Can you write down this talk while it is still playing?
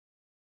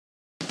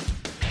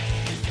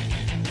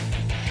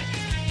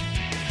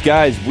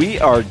Guys, we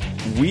are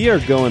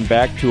going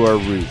back to our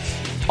roots.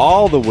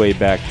 All the way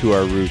back to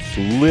our roots,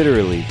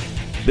 literally.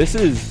 This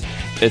is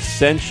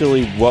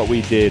essentially what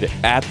we did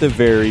at the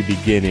very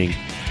beginning.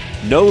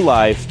 No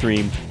live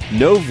stream,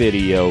 no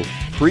video,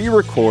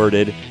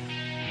 pre-recorded.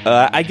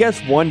 I guess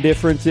one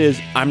difference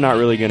is I'm not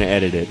really going to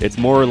edit it. It's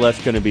more or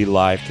less going to be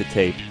live to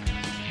tape.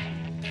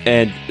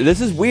 And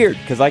this is weird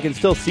because I can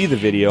still see the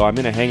video. I'm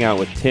going to hang out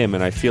with Tim,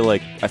 and I feel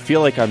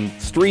like I'm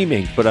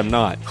streaming, but I'm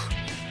not.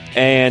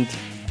 And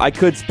I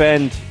could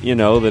spend,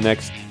 the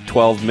next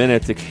 12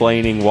 minutes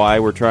explaining why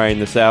we're trying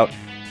this out,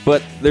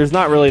 but there's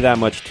not really that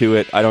much to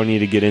it. I don't need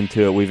to get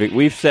into it.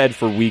 We've said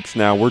for weeks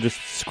now we're just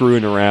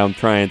screwing around,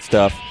 trying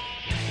stuff,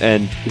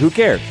 and who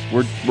cares?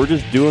 We're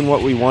just doing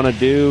what we want to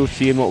do,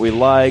 seeing what we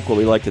like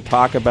to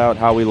talk about,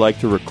 how we like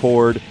to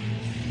record,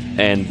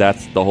 and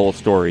that's the whole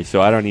story.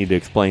 So I don't need to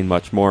explain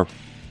much more.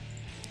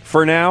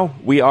 For now,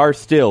 we are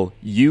still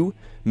you,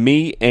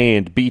 me,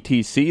 and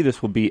BTC.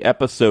 This will be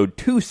episode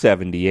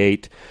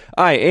 278.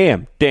 I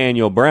am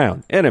Daniel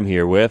Brown, and I'm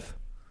here with...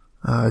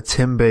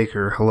 Tim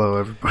Baker. Hello,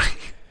 everybody.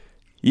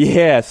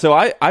 Yeah, so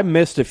I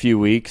missed a few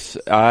weeks.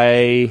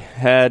 I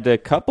had a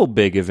couple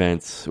big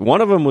events. One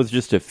of them was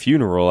just a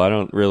funeral. I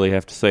don't really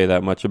have to say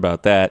that much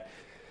about that.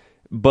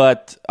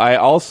 But I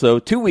also,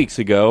 2 weeks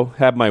ago,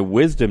 had my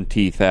wisdom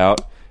teeth out,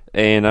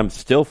 and I'm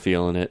still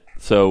feeling it.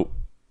 So...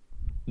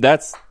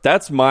 That's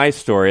my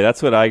story.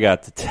 That's what I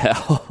got to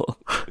tell.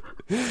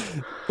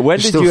 When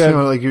did you have...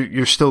 like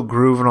you're still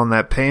grooving on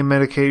that pain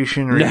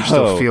medication, or No. you're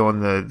still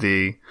feeling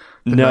the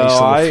No, nice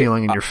little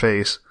feeling in your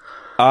face?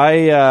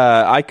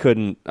 I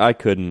couldn't go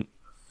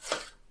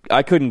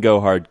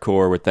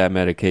hardcore with that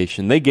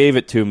medication. They gave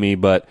it to me,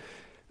 but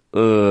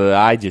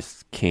I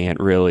just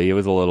can't really. It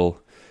was a little...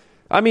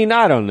 I mean,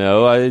 I don't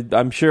know.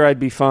 I'm sure I'd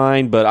be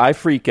fine, but I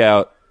freak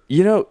out.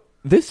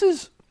 This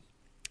is...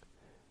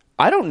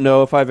 I don't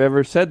know if I've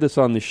ever said this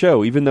on the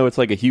show, even though it's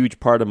like a huge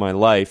part of my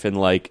life, and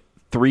like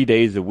 3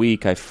 days a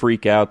week I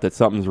freak out that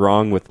something's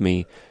wrong with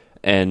me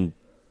and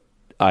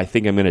I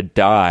think I'm going to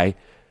die.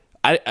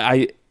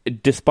 I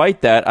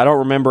despite that, I don't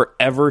remember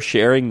ever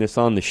sharing this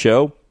on the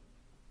show,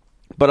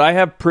 but I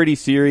have pretty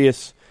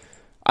serious...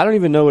 I don't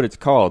even know what it's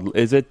called.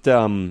 Is it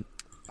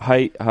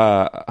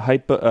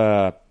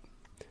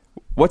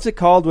what's it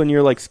called when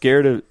you're like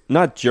scared of...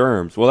 Not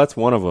germs. Well, that's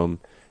one of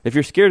them. If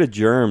you're scared of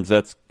germs,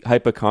 that's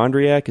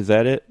hypochondriac, is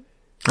that it?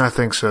 I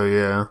think so,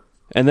 yeah.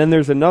 And then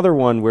there's another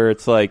one where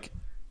it's like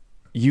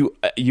you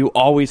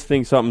always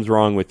think something's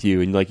wrong with you,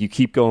 and like you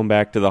keep going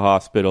back to the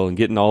hospital and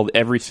getting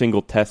every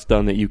single test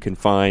done that you can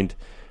find.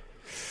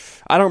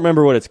 I don't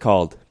remember what it's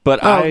called,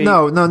 but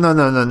No.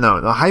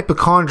 The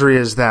hypochondria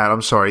is that.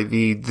 I'm sorry.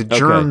 The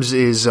germs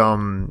is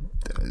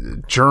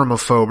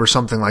germaphobe or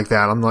something like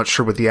that. I'm not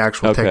sure what the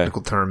actual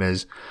technical term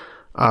is.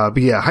 But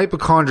yeah,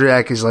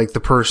 hypochondriac is like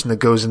the person that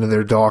goes into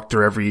their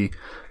doctor every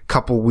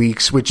couple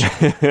weeks, which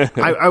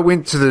I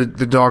went to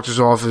the doctor's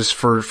office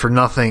for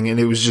nothing, and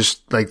it was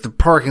just like the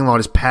parking lot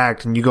is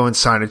packed and you go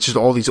inside, it's just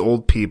all these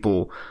old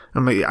people.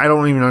 I'm like, I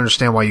don't even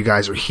understand why you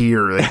guys are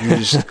here. Like, you're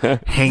just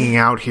hanging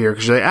out here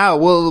because you're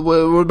like,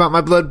 what about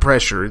my blood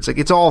pressure? It's like,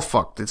 it's all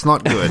fucked. It's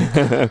not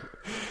good.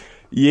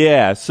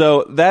 Yeah,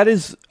 so that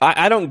is...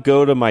 I don't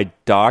go to my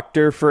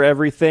doctor for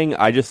everything.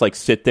 I just, like,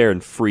 sit there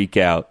and freak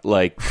out,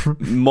 like,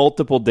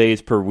 multiple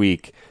days per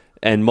week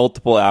and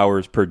multiple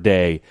hours per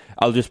day.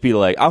 I'll just be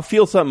like... I'll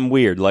feel something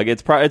weird. Like,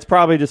 it's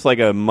probably just, like,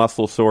 a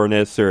muscle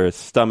soreness or a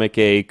stomach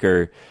ache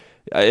or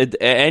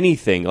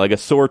anything. Like, a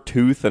sore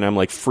tooth, and I'm,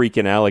 like,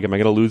 freaking out. Like, am I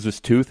going to lose this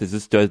tooth?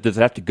 Does it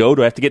have to go?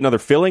 Do I have to get another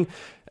filling?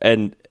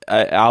 And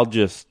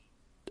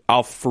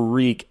I'll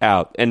freak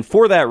out. And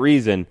for that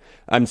reason,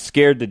 I'm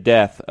scared to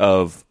death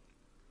of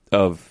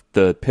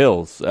the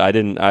pills.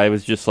 I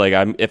was just like,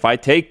 if I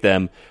take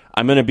them,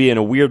 I'm going to be in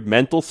a weird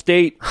mental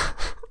state,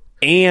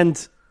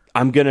 and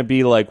I'm going to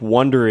be like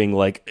wondering,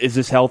 like, is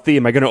this healthy?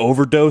 Am I going to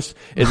overdose?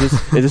 Is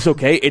this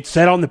okay? It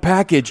said on the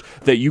package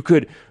that you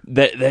could,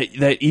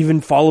 that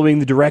even following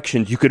the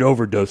directions, you could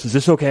overdose. Is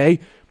this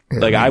okay? Yeah,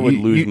 like, I would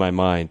lose my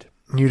mind.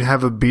 You'd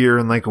have a beer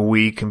in like a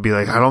week and be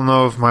like, I don't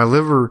know if my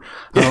liver,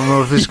 I don't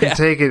know if this can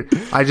take it.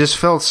 I just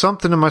felt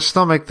something in my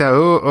stomach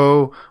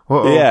that,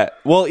 Yeah.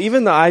 Well,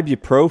 even the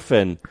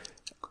ibuprofen,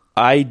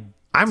 I'm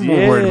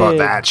more worried about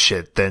that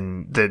shit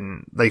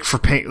than like for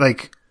pain.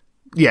 Like,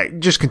 yeah,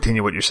 just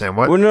continue what you're saying.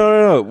 What? Well,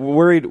 no.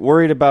 Worried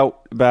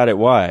about it.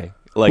 Why?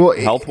 Like,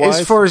 health-wise?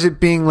 As far as it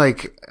being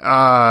like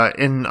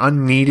an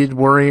unneeded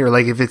worry, or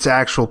like if it's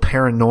actual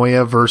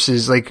paranoia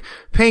versus like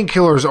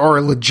painkillers are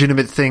a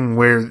legitimate thing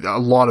where a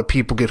lot of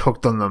people get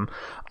hooked on them.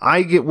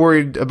 I get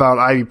worried about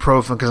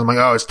ibuprofen because I'm like,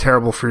 oh, it's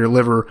terrible for your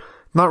liver.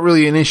 Not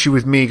really an issue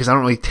with me because I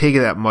don't really take it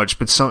that much,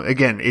 but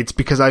it's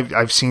because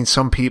I've seen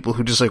some people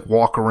who just like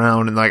walk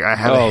around and like, I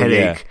have a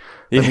headache.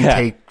 Let me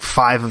take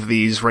 5 of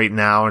these right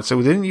now. And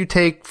so, didn't you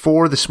take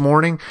 4 this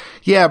morning?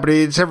 Yeah, but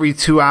it's every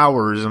 2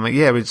 hours. I'm like,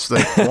 yeah, but it's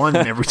like 1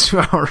 every 2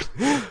 hours.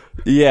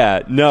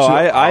 Yeah, no, so,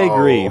 I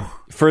agree.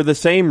 For the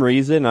same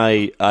reason,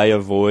 I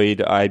avoid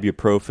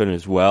ibuprofen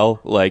as well.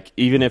 Like,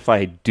 even if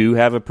I do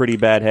have a pretty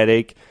bad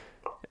headache,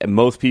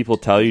 most people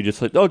tell you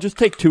just like, oh, just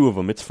take 2 of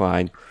them. It's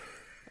fine.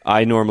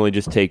 I normally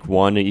just take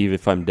 1, even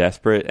if I'm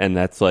desperate, and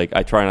that's like,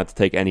 I try not to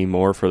take any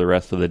more for the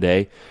rest of the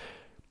day.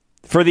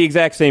 For the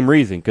exact same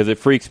reason, because it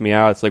freaks me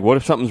out. It's like, what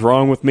if something's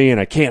wrong with me and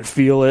I can't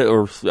feel it,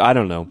 or I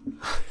don't know.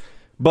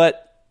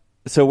 But,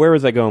 so where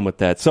was I going with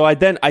that? So I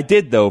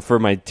did, though, for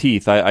my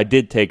teeth, I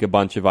did take a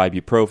bunch of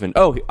ibuprofen.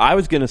 Oh, I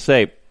was going to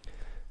say,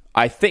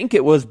 I think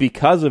it was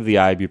because of the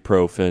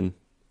ibuprofen.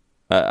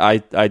 I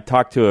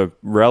talked to a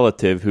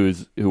relative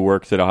who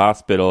works at a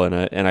hospital, and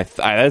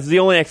that's the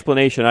only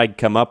explanation I'd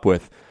come up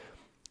with.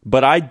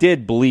 But I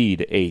did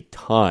bleed a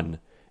ton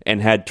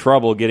and had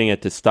trouble getting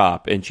it to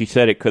stop. And she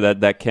said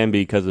that can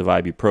be because of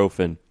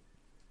ibuprofen.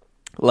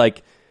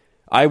 Like,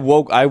 I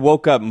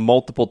woke up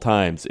multiple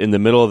times in the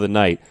middle of the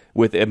night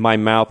with my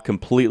mouth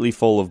completely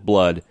full of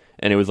blood,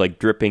 and it was like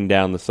dripping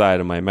down the side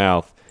of my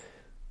mouth.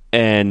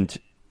 And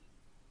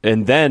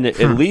then at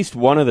least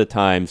one of the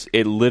times,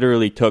 it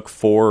literally took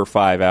 4 or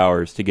 5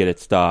 hours to get it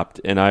stopped.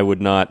 And I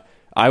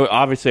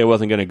obviously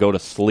wasn't going to go to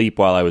sleep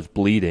while I was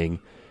bleeding.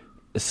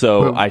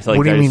 So what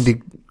do you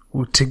mean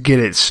to get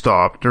it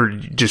stopped, or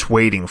just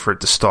waiting for it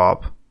to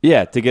stop?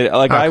 Yeah, to get it.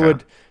 Like,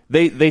 okay.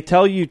 They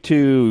tell you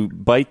to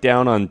bite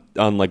down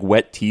on like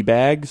wet tea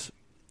bags,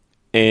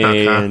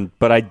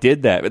 but I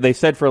did that. They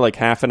said for like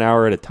half an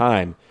hour at a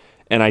time,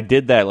 and I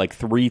did that like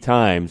 3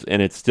 times,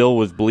 and it still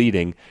was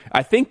bleeding.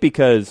 I think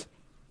because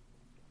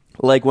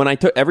like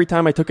every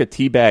time I took a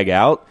tea bag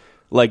out,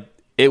 like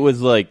it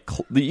was like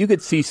you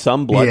could see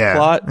some blood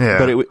clot,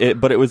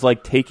 but it was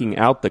like taking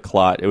out the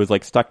clot. It was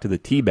like stuck to the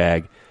tea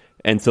bag,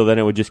 and so then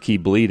it would just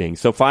keep bleeding.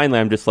 So finally,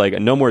 I'm just like,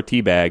 no more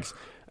tea bags.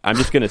 I'm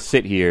just gonna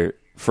sit here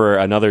for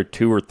another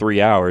 2 or 3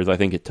 hours, I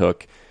think it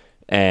took,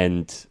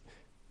 and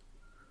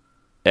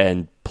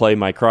play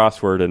my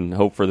crossword and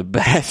hope for the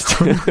best.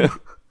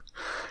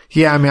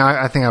 Yeah, I mean,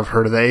 I think I've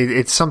heard of that.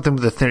 It's something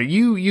with the thinner.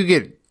 You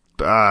get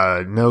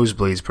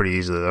nosebleeds pretty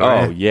easily, though.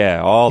 Right? Oh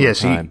yeah, all the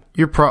time.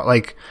 You're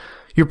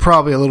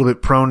probably a little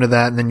bit prone to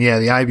that, and then the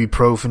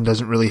ibuprofen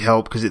doesn't really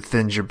help because it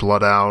thins your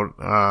blood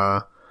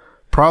out.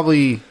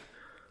 Probably.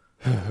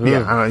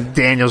 Yeah, I don't know,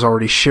 Daniel's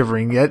already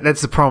shivering.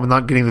 That's the problem with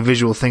not getting the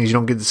visual things. You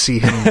don't get to see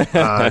him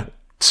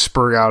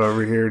spur out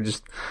over here,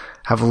 just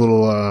have a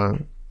little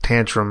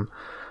tantrum.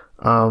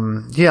 I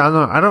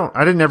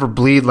didn't ever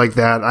bleed like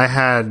that. I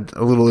had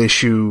a little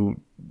issue,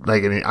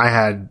 like I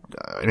had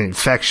an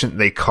infection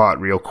they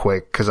caught real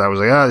quick because I was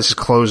like, this is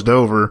closed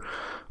over.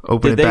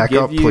 Open it back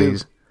up,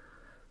 please.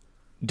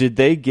 Did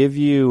they give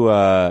you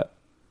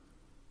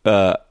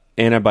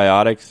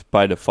antibiotics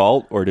by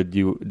default, or did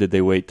they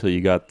wait till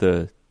you got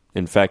the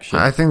infection?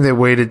 I think they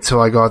waited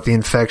till I got the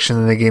infection,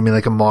 and they gave me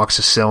like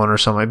amoxicillin or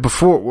something.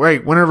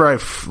 Whenever I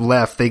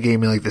left, they gave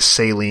me like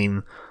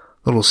the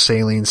little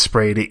saline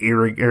spray to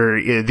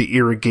the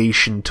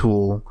irrigation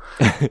tool,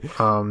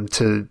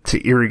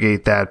 to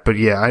irrigate that. But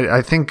yeah,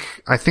 I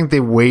think they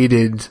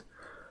waited,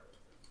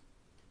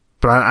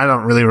 but I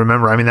don't really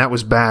remember. I mean, that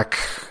was back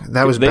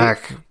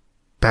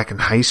in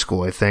high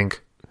school, I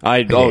think.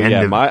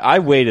 I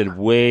waited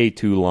way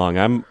too long.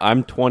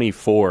 I'm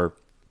 24,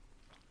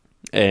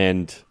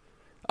 and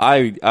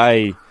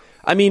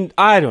I mean,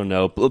 I don't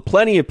know.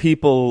 Plenty of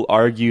people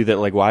argue that,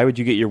 like, why would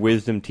you get your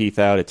wisdom teeth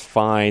out? It's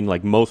fine.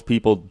 Like, most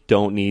people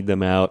don't need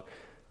them out.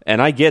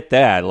 And I get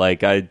that.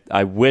 Like,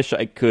 I wish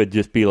I could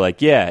just be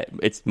like, yeah,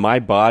 it's my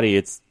body.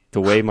 It's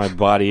the way my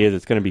body is.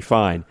 It's going to be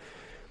fine.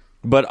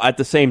 But at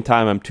the same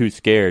time, I'm too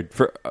scared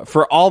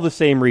for all the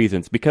same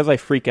reasons. Because I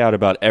freak out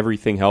about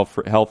everything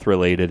health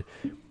related.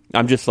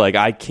 I'm just like,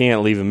 I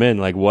can't leave them in.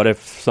 Like, what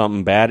if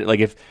something bad?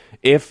 Like,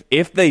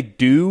 if they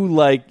do,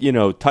 like, you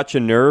know, touch a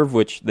nerve,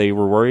 which they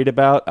were worried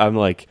about, I'm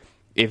like,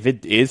 if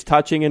it is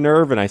touching a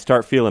nerve and I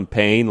start feeling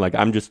pain, like,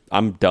 I'm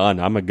done.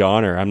 I'm a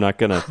goner. I'm not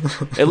gonna.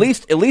 At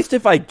least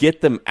if I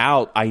get them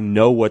out, I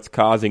know what's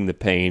causing the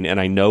pain, and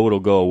I know it'll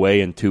go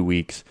away in 2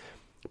 weeks.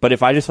 But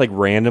if I just like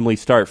randomly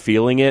start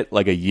feeling it,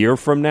 like a year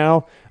from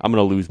now, I'm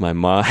gonna lose my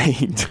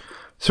mind.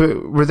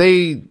 So were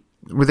they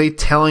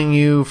telling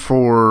you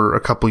for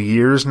a couple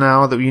years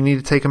now that you need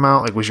to take them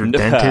out? Like, was your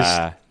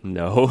dentist?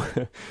 No.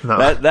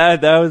 That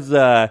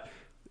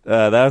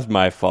was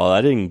my fault.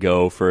 I didn't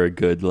go for a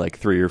good like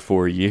 3 or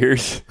 4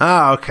 years.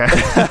 Oh, okay.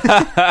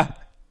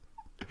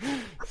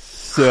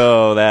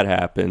 So that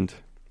happened.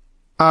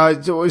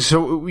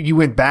 So you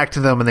went back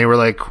to them and they were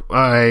like, all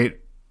right,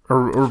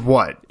 or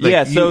what? Like,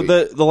 yeah. So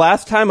the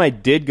last time I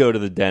did go to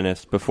the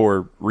dentist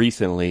before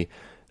recently,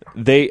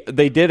 they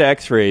did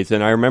X-rays,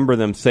 and I remember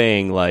them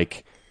saying,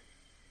 like,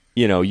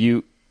 you know,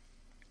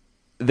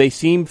 they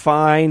seem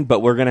fine,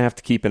 but we're gonna have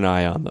to keep an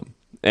eye on them.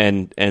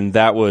 And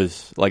that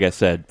was, like I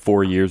said,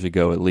 4 years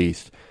ago at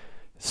least.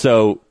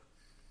 So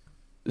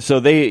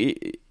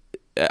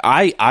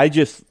I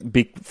just,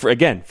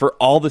 for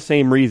all the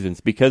same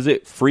reasons, because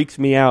it freaks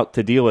me out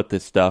to deal with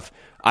this stuff,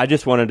 I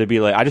just wanted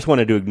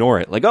to ignore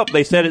it. Like, oh,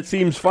 they said it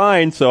seems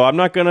fine, so I'm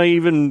not going to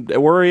even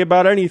worry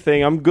about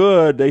anything. I'm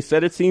good. They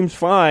said it seems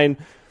fine.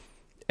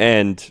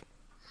 And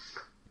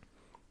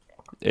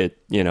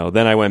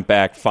then I went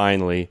back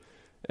finally,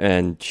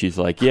 And she's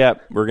like, "Yeah,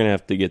 we're gonna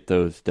have to get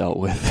those dealt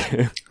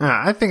with."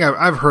 I think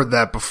I've heard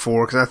that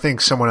before because I think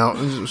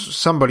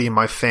somebody in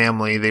my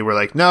family, they were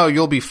like, "No,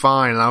 you'll be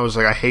fine," and I was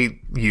like, "I hate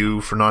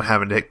you for not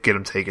having to get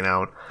them taken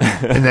out."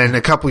 And then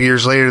a couple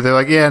years later, they're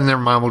like, "Yeah,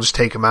 never mind, we'll just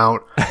take them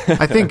out."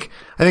 I think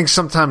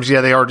sometimes,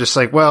 they are just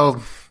like,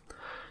 well,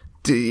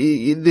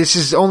 this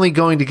is only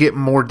going to get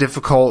more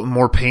difficult and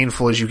more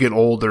painful as you get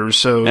older,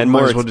 so and might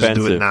more as well expensive.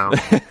 just do it now.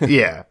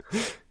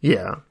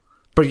 Yeah.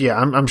 But yeah,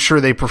 I'm sure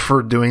they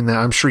prefer doing that.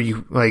 I'm sure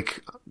you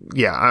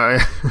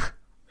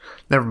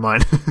never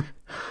mind.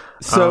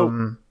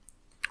 So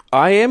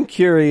I am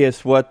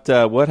curious what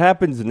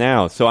happens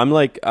now. So I'm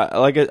like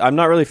I'm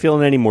not really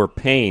feeling any more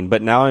pain,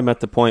 but now I'm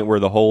at the point where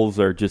the holes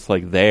are just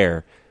like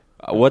there.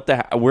 What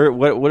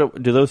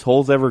do those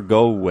holes ever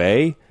go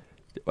away?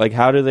 Like,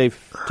 how do they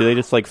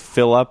just like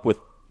fill up with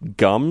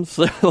gums?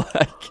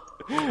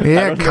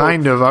 Yeah,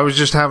 kind of. I was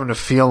just having to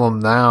feel them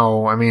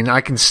now. I mean,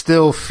 I can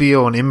still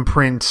feel an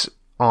imprint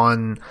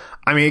on.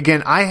 I mean,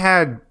 again, I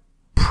had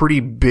pretty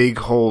big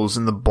holes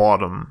in the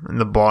bottom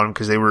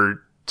because they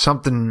were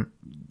something.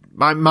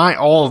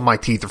 All of my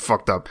teeth are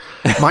fucked up.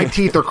 My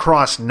teeth are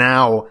crossed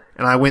now,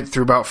 and I went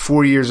through about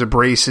 4 years of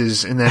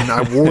braces, and then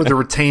I wore the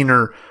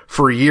retainer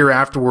for a year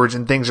afterwards,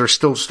 and things are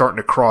still starting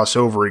to cross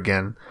over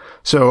again.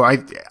 So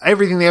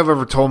everything they've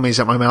ever told me is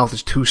that my mouth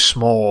is too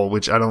small,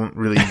 which I don't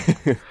really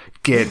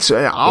get. So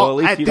well,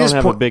 at least you don't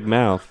have a big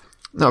mouth.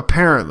 No,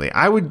 apparently,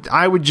 I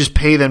would just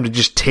pay them to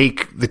just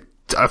take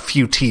a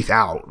few teeth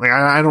out. Like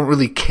I don't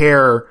really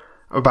care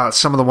about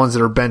some of the ones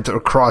that are bent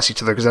across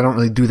each other because I don't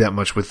really do that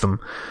much with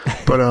them.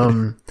 But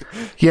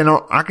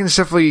I can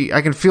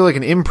feel like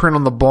an imprint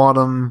on the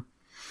bottom.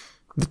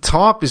 The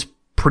top is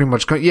pretty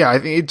much I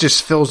think it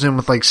just fills in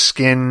with like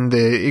skin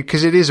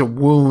because it is a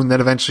wound that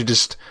eventually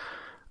just.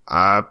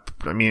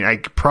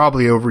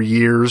 Probably over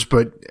years,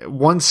 but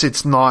once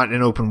it's not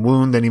an open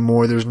wound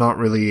anymore, there's not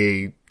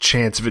really a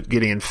chance of it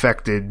getting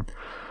infected.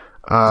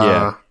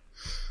 Yeah.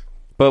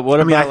 But what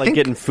about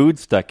getting food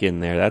stuck in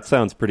there? That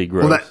sounds pretty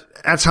gross. Well,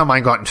 that's how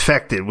mine got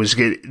infected.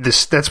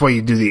 That's why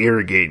you do the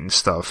irrigating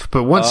stuff.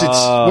 But once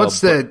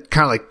the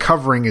kind of like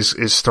covering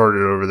is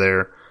started over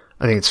there,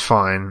 I think it's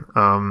fine.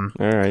 All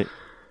right.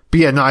 But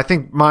yeah, no, I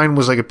think mine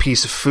was like a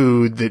piece of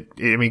food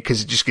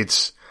because it just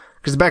gets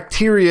because the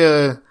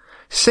bacteria.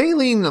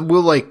 Saline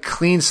will like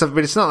clean stuff,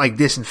 but it's not like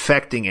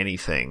disinfecting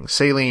anything.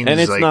 Saline and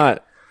is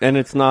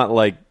it's not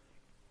like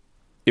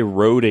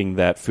eroding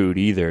that food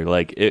either.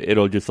 Like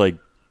it'll just like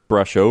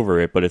brush over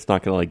it, but it's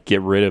not going to like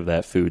get rid of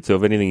that food. So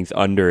if anything's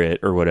under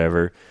it or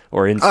whatever,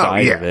 or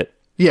inside of it.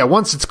 Yeah,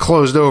 once it's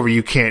closed over,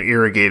 you can't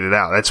irrigate it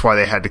out. That's why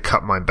they had to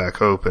cut mine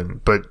back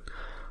open. But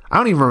I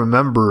don't even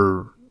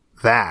remember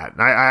that.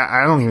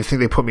 I don't even think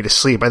they put me to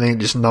sleep. I think it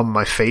just numbed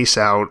my face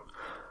out.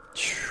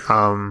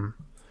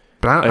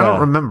 But I don't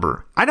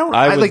remember. I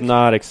was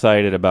not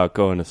excited about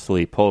going to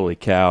sleep. Holy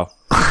cow!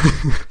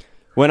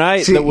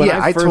 I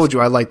told you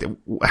I liked it.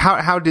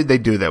 How did they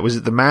do that? Was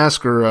it the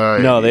mask or?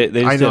 No, they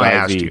just did IV. I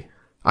asked you.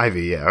 IV,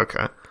 yeah,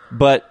 okay.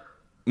 But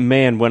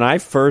man, when I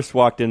first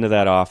walked into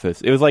that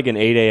office, it was like an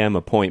 8 a.m.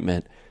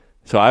 appointment,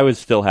 so I was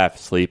still half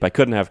asleep. I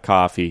couldn't have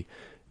coffee,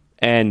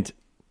 and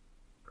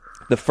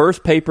the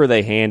first paper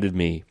they handed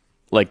me,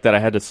 like that I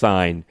had to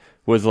sign,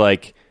 was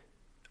like.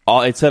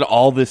 It said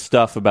all this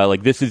stuff about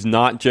like this is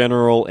not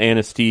general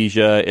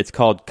anesthesia. It's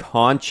called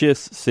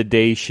conscious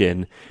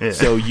sedation. Yeah.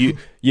 So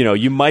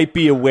you might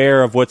be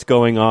aware of what's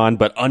going on,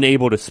 but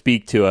unable to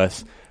speak to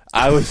us.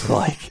 I'm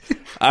like,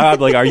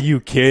 are you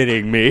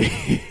kidding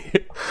me?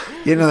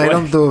 They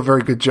don't do a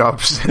very good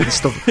job and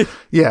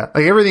stuff. Yeah,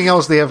 like everything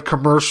else, they have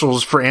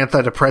commercials for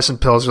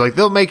antidepressant pills. They're like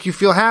they'll make you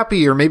feel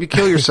happy or maybe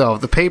kill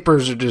yourself. The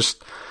papers are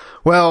just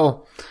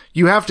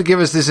you have to give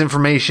us this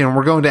information.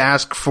 We're going to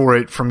ask for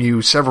it from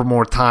you several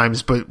more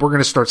times, but we're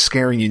going to start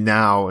scaring you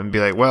now and be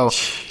like, well,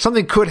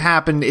 something could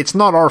happen. It's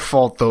not our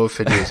fault, though,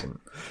 if it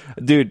isn't.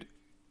 Dude,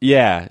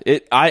 yeah.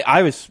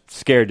 I was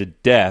scared to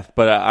death,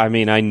 but I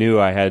mean, I knew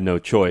I had no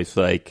choice.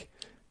 Like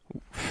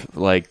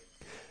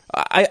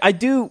I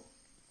do,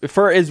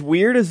 for as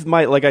weird as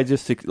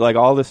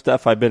all this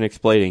stuff I've been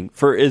explaining,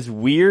 for as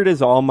weird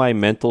as all my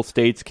mental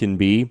states can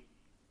be,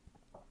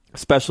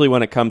 especially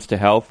when it comes to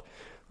health,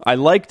 I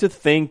like to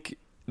think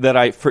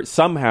that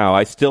somehow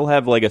I still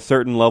have like a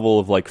certain level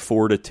of like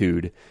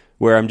fortitude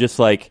where I'm just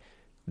like,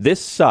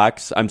 this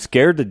sucks. I'm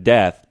scared to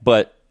death,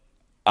 but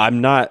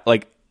I'm not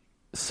like,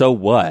 so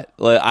what?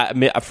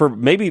 Like, for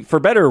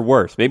better or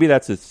worse, maybe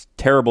that's a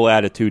terrible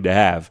attitude to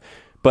have,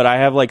 but I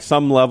have like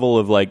some level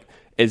of like,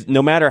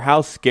 no matter how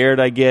scared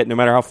I get, no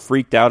matter how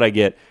freaked out I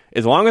get,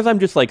 as long as I'm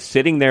just like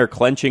sitting there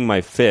clenching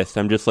my fist,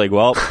 I'm just like,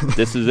 well,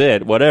 this is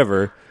it,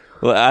 whatever.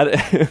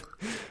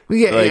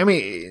 Yeah,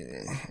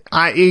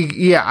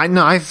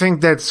 I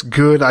think that's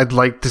good. I'd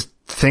like to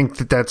think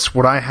that that's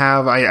what I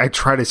have. I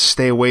try to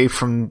stay away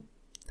from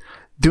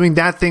doing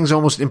that things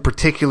almost in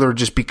particular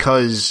just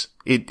because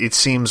it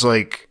seems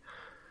like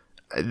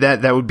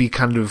that would be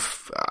kind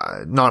of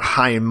not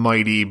high and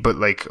mighty, but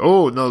like,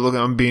 oh, no, look,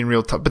 I'm being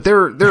real tough. But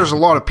there's a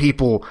lot of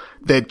people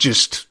that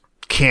just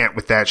can't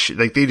with that shit.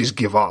 Like, they just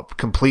give up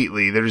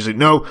completely. They're just like,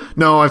 no,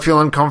 I feel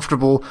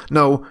uncomfortable.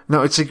 No.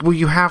 It's like, well,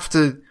 you have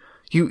to,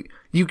 you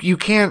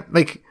can't,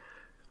 like,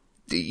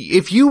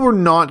 if you were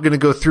not going to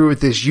go through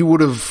with this, you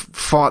would have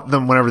fought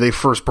them whenever they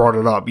first brought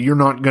it up. You're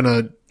not going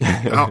to,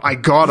 I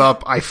got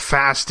up, I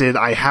fasted,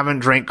 I haven't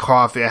drank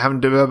coffee,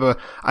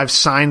 I've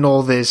signed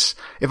all this.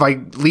 If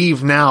I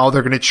leave now,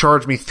 they're going to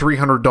charge me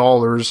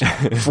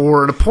 $300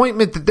 for an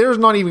appointment that they're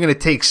not even going to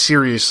take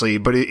seriously.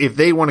 But if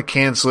they want to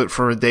cancel it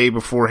for a day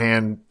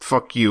beforehand,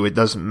 fuck you. It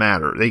doesn't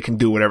matter. They can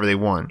do whatever they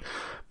want.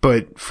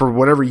 But for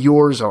whatever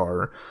yours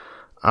are,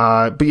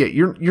 but yeah,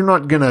 you're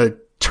not going to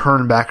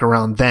turn back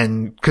around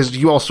then, because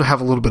you also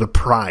have a little bit of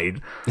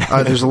pride.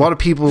 There's a lot of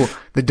people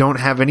that don't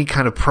have any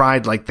kind of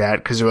pride like that,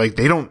 because they're like,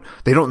 they don't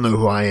know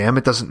who I am.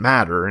 It doesn't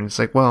matter. And it's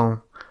like,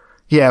 well,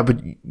 yeah, but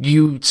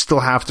you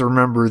still have to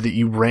remember that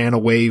you ran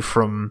away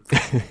from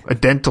a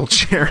dental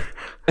chair.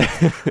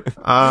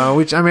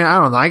 Which, I mean, I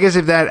don't know. I guess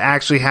if that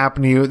actually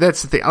happened to you,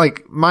 that's the thing.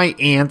 Like, my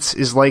aunt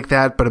is like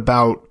that, but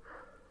about,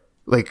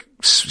 like,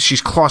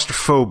 she's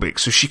claustrophobic,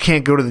 so she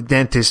can't go to the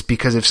dentist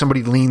because if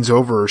somebody leans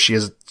over her, she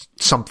has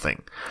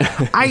something.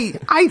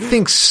 I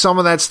think some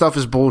of that stuff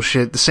is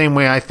bullshit. The same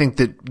way I think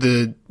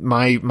that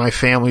my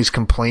family's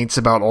complaints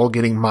about all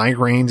getting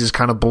migraines is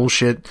kind of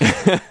bullshit.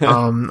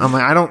 I'm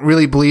like, I don't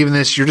really believe in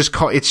this.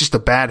 It's just a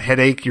bad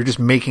headache. You're just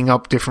making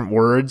up different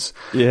words.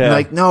 Yeah. And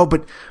like, no,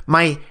 but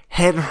my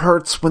head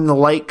hurts when the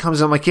light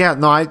comes on. I'm like, yeah,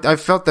 no, I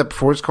felt that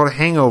before. It's called a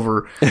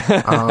hangover.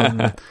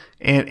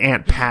 And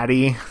Aunt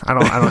Patty. I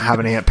don't have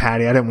an Aunt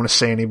Patty. I didn't want to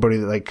say anybody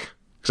that, like,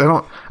 because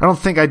I don't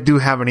think I do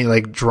have any,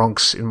 like,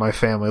 drunks in my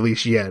family, at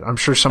least yet. I'm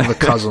sure some of the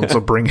cousins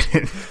will bring it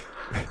in.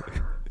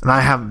 And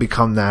I haven't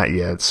become that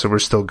yet, so we're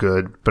still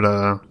good.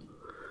 But,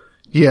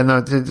 yeah,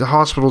 no, the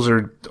hospitals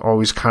are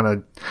always kind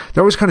of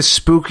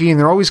spooky, and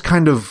they're always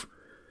kind of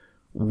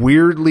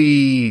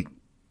weirdly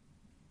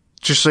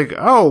just like,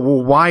 oh,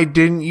 well, why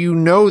didn't you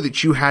know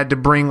that you had to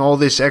bring all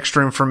this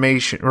extra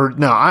information? Or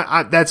no,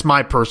 I that's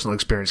my personal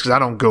experience, because I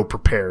don't go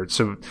prepared.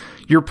 So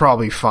you're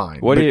probably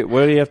fine. What do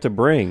you have to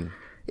bring?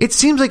 It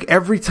seems like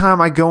every time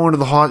I go into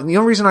the hospital, the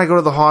only reason I go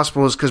to the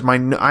hospital is because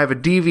I have a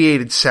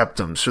deviated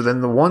septum. So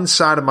then the one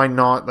side of my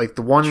like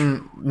the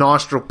one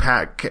nostril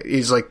pack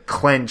is like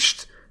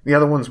clenched. The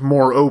other one's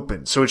more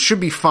open. So it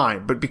should be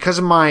fine. But because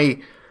of my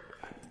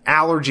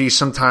allergies,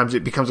 sometimes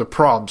it becomes a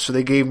problem. So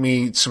they gave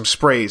me some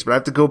sprays, but I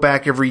have to go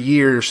back every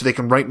year so they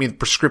can write me the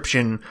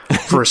prescription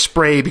for a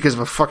spray because of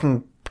a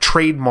fucking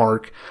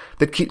trademark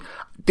that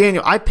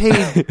Daniel, I paid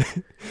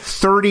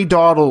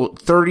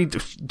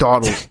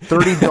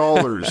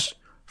 $30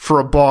 for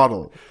a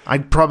bottle.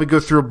 I'd probably go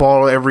through a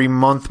bottle every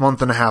month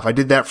and a half. I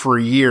did that for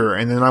a year,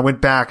 and then I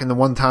went back, and the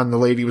one time the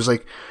lady was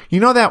like, you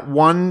know that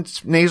one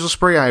nasal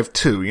spray? I have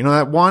two. You know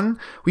that one?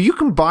 Well, you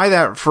can buy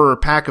that for a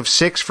pack of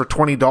 6 for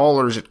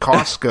 $20 at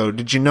Costco.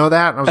 Did you know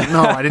that? And I was like,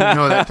 no, I didn't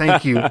know that.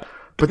 Thank you.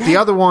 But the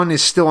other one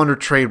is still under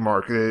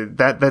trademark.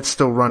 That's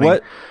still running.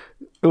 What?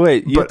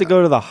 Wait, you have to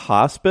go to the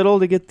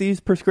hospital to get these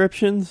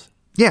prescriptions?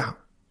 Yeah.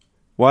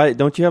 Why?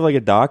 Don't you have like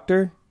a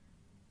doctor?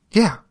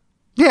 Yeah.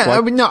 Yeah, what?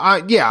 I mean, no,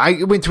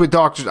 I went to a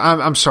doctor's.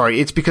 I'm sorry.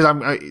 It's because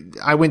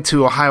I went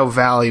to Ohio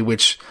Valley,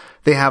 which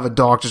they have a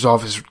doctor's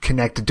office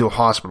connected to a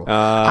hospital.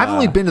 I've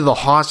only been to the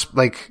hospital,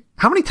 like,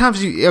 how many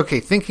times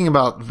thinking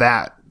about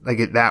that, like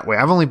it that way,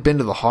 I've only been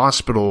to the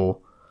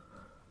hospital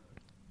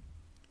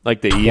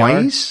like the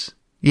twice. ER?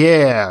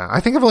 Yeah. I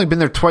think I've only been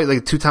there twice,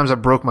 like 2 times I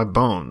broke my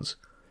bones.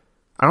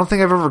 I don't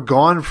think I've ever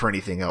gone for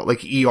anything else,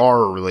 like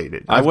ER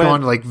related. I've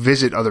gone to like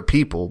visit other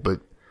people, but.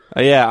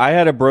 Yeah, I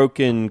had a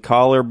broken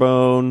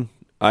collarbone.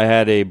 I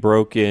had a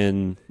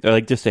broken,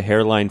 like just a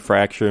hairline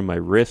fracture in my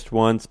wrist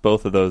once.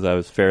 Both of those I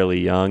was fairly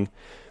young.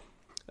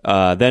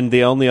 Then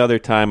the only other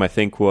time I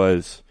think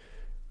was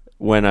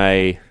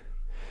when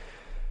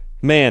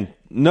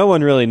no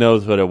one really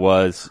knows what it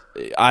was.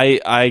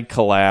 I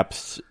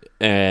collapsed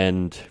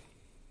and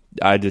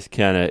I just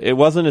it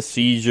wasn't a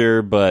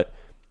seizure, but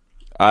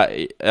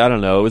I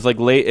don't know. It was like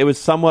late. It was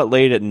somewhat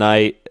late at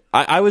night.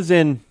 I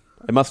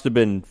must have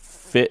been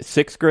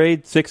sixth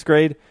grade.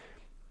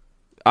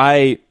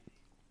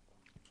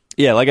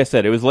 Yeah, like I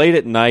said, it was late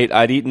at night.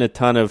 I'd eaten a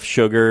ton of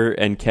sugar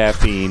and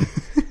caffeine.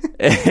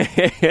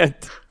 And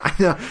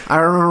I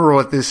remember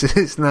what this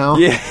is now.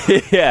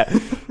 Yeah.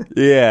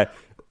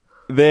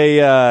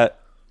 They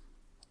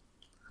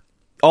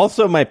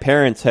also, my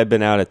parents had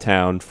been out of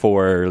town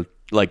for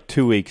like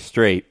 2 weeks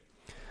straight.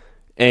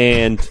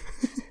 And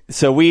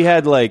so we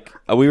had we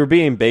were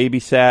being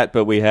babysat,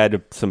 but we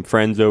had some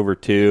friends over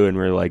too, and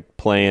we were like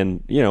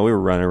playing, we were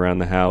running around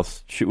the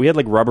house. We had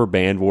like rubber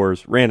band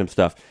wars, random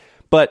stuff.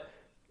 But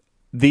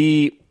at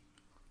the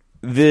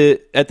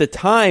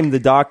time, the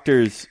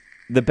doctors,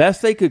 the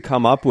best they could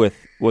come up with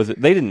was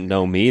they didn't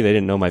know me, they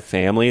didn't know my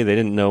family, they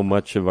didn't know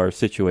much of our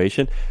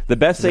situation. The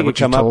best they could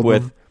come up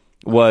with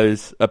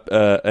was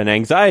an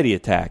anxiety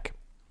attack.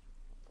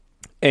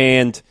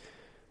 And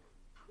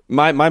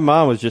my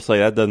mom was just like,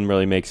 that doesn't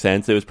really make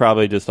sense. It was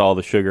probably just all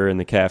the sugar and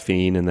the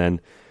caffeine. And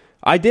then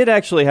I did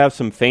actually have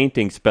some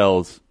fainting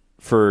spells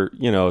for,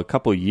 a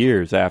couple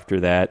years after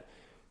that.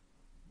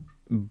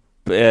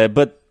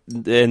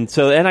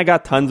 and I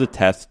got tons of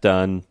tests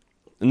done.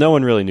 No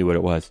one really knew what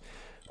it was.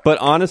 But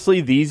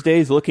honestly, these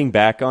days, looking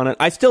back on it,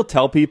 I still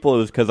tell people it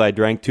was because I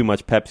drank too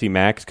much Pepsi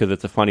Max because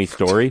it's a funny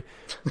story.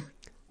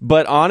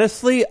 But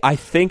honestly, I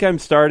think I'm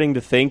starting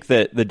to think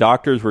that the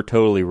doctors were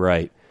totally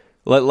right.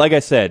 Like I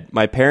said,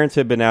 my parents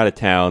had been out of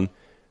town.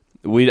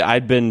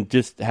 I'd been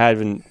just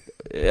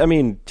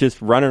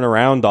running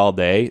around all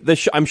day.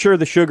 I'm sure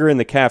the sugar and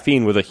the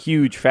caffeine was a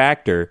huge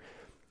factor.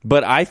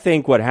 But I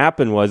think what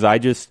happened was I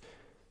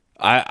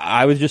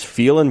was just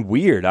feeling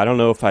weird. I don't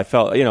know if I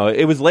felt,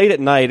 it was late at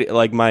night,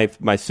 like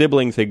my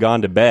siblings had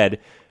gone to bed.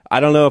 I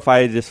don't know if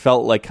I just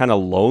felt like kind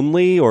of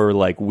lonely or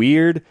like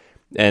weird.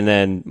 And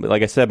then,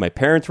 like I said, my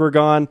parents were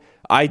gone.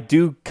 I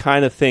do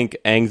kind of think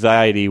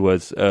anxiety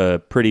was a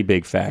pretty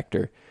big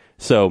factor.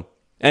 So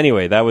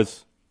anyway,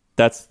 that's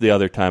the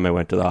other time I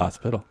went to the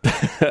hospital.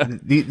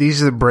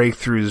 These are the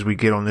breakthroughs we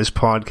get on this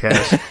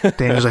podcast.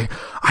 Dan was like,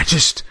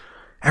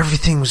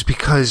 everything was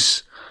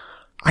because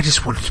I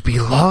just wanted to be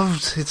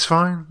loved. It's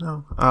fine.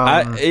 No.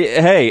 I'm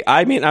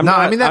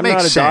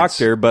not a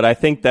doctor, but I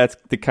think that's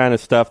the kind of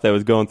stuff that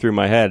was going through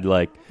my head.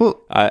 Like,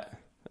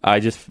 I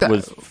just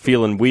was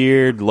feeling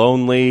weird,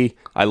 lonely.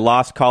 I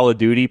lost Call of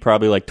Duty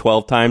probably like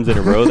 12 times in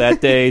a row that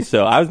day,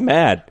 so I was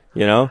mad,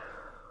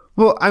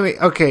 Well, I mean,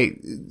 okay,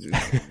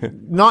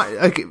 not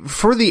like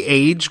for the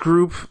age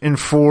group and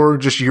for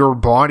just your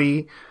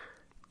body.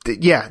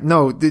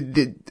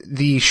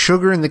 The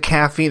sugar and the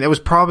caffeine, that was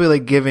probably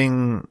like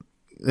giving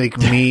like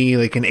me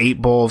like an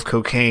 8-ball of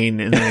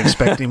cocaine and then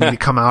expecting me to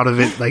come out of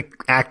it like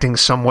acting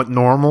somewhat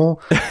normal.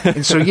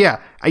 And so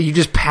you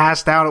just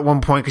passed out at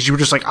one point because you were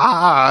just like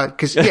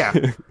because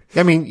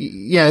I mean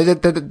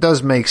that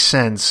does make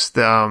sense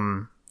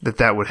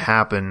that would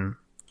happen.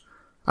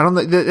 I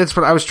don't. That's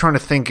what I was trying to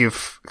think.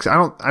 Cause I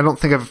don't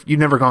think you've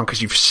never gone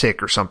because you're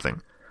sick or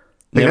something.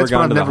 Like, never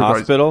gone to the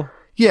hospital.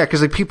 Yeah,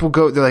 because like people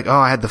go, they're like, oh,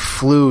 I had the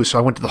flu, so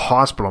I went to the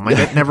hospital. I'm like,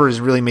 that never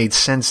has really made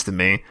sense to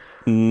me.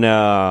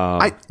 No.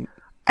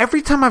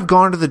 Every time I've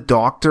gone to the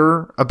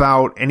doctor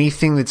about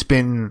anything that's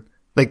been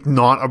like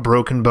not a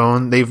broken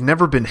bone, they've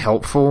never been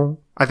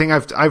helpful. I think I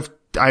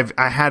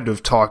had to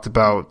have talked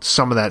about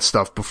some of that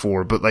stuff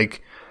before, but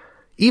like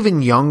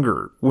even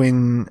younger,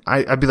 when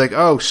I'd be like,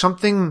 oh,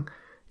 something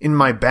in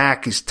my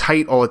back is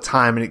tight all the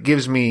time and it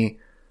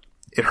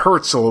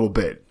hurts a little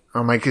bit.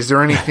 I'm like, is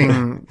there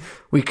anything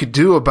we could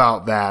do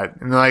about that?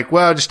 And they're like,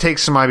 well, just take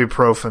some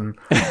ibuprofen.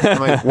 I'm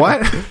like,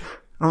 what?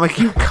 I'm like,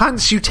 you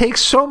cunts, you take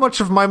so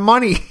much of my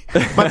money.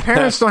 My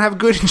parents don't have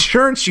good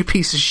insurance, you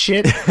piece of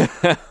shit.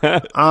 But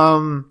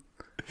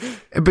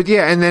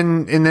yeah, and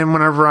then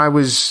whenever I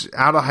was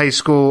out of high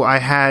school, I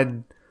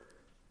had,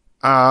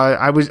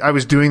 I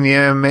was doing the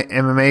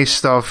MMA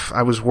stuff.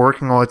 I was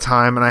working all the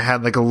time, and I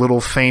had like a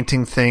little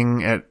fainting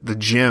thing at the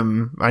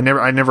gym. I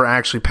never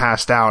actually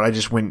passed out. I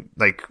just went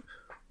like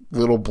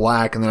little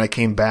black, and then I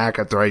came back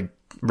after I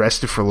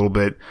rested for a little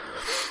bit.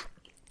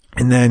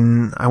 And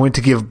then I went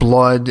to give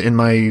blood, and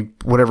my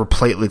whatever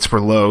platelets were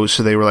low,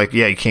 so they were like,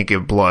 yeah, you can't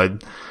give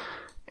blood.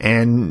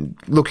 And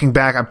looking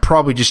back, I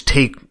probably just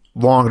take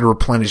longer to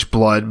replenish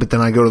blood, but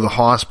then I go to the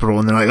hospital,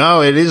 and they're like,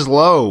 oh, it is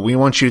low. We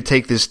want you to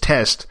take this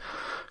test.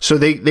 So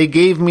they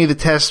gave me the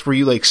test where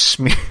you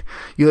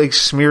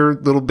smear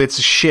little bits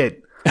of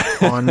shit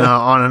on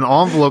an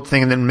envelope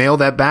thing and then mail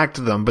that back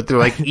to them. But they're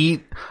like,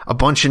 eat a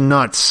bunch of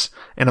nuts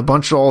and a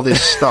bunch of all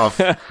this stuff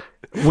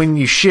when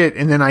you shit.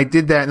 And then I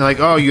did that, and they're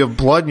like, oh, you have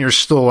blood in your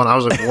stool. And I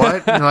was like,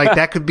 what? And they're like,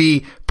 that could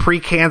be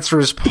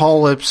precancerous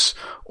polyps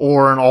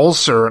or an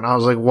ulcer. And I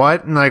was like,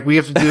 what? And like, we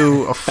have to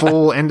do a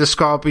full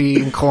endoscopy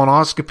and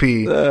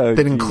colonoscopy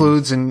that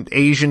includes an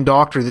Asian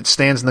doctor that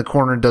stands in the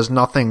corner and does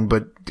nothing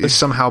but is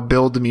somehow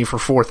billed to me for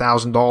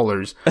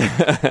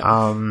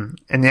 $4,000.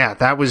 And yeah,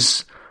 that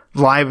was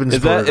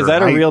Leibensburger. Is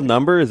that a real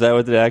number? Is that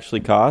what it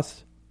actually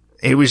cost?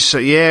 It was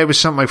something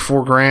like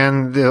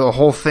 $4,000. The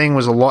whole thing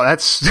was a lot.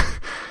 That's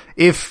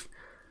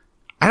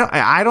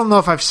I don't know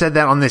if I've said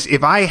that on this.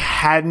 If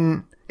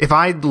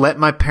I'd let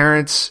my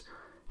parents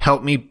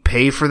help me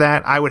pay for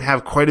that, I would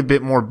have quite a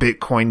bit more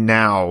Bitcoin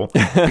now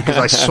because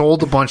I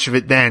sold a bunch of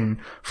it then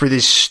for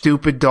this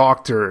stupid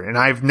doctor, and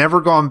I've never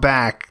gone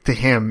back to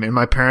him. And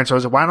my parents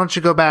always like, why don't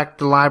you go back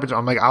to the library?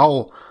 I'm like,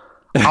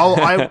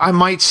 I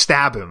might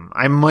stab him.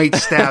 I might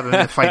stab him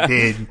if I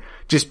did,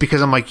 just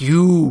because I'm like,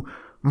 you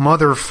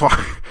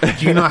motherfucker.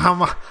 Do you know how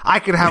much I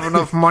could have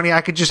enough money? I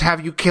could just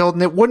have you killed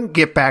and it wouldn't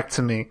get back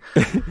to me.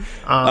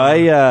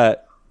 I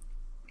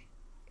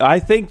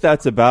think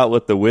that's about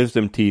what the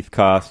wisdom teeth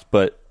cost,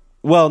 but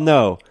well,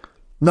 no,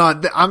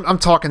 I'm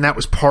talking that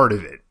was part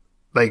of it.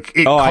 Like,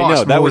 it cost I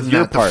know that more was than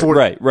your that.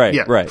 part, right.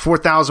 Yeah, right.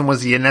 4,000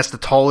 was the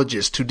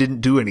anesthetologist who didn't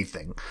do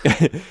anything.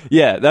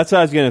 Yeah, that's what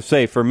I was gonna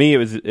say. For me,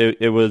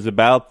 it was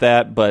about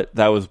that, but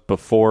that was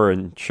before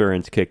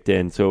insurance kicked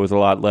in, so it was a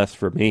lot less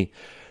for me.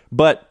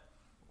 But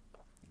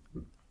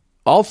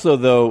also,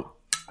 though,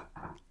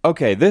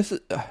 okay, this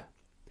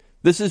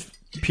is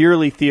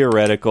purely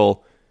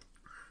theoretical.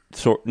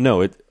 So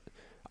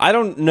I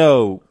don't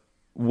know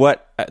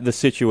what the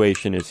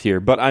situation is here,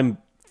 but I'm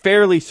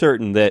fairly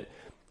certain that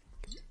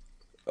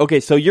okay,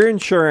 so your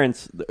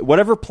insurance,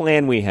 whatever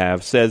plan we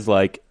have, says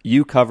like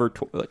you cover,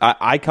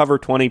 I cover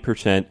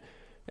 20%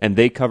 and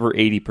they cover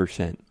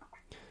 80%.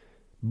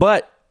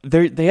 But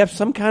they have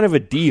some kind of a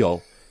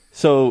deal,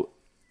 so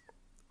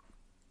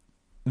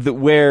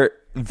where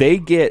they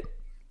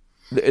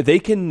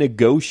can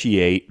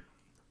negotiate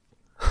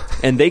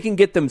and they can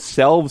get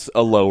themselves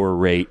a lower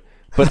rate.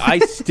 But I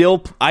still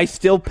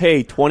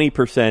pay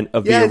 20%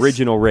 of the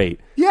original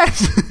rate.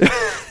 Yes.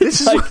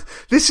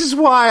 This is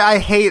why I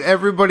hate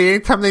everybody.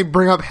 Anytime they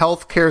bring up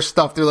healthcare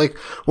stuff, they're like,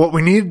 what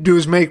we need to do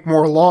is make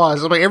more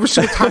laws. I'm like, every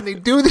single time they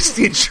do this,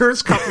 the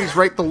insurance companies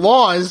write the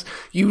laws,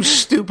 you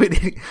stupid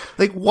idiot.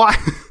 Like, why?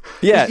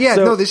 Yeah.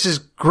 No, this is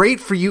great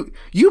for you.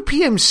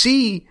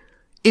 UPMC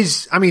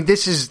is, I mean,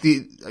 this is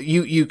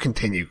you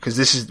continue, because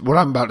this is what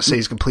I'm about to say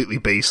is completely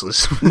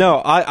baseless. No,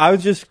 I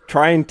was just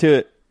trying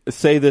to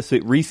say this,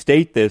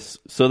 restate this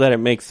so that it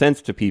makes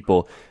sense to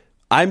people.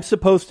 I'm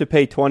supposed to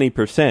pay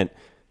 20%,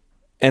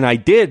 and I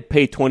did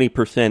pay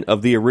 20%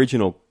 of the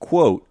original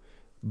quote,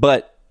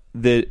 but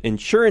the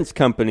insurance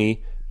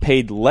company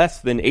paid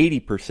less than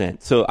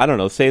 80%. So I don't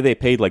know, say they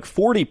paid like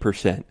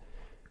 40%,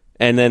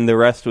 and then the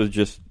rest was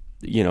just,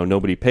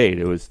 nobody paid.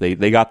 It was they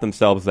got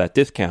themselves that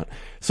discount.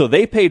 So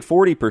they paid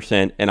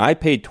 40% and I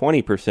paid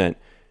 20%,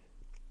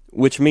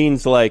 which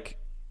means like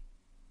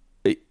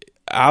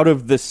out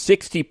of the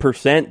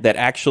 60% that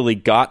actually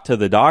got to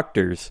the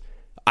doctors,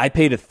 I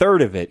paid a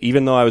third of it,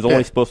 even though I was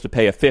only supposed to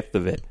pay a fifth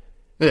of it.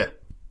 Yeah.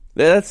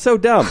 That's so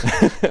dumb.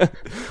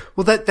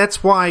 Well,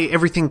 that's why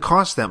everything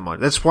costs that much.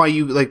 That's why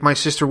my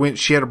sister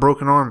she had a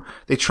broken arm.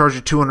 They charged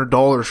her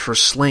 $200 for a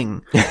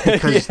sling.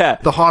 Because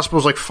the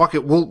hospital's like, fuck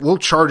it, we'll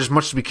charge as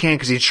much as we can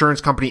because the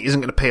insurance company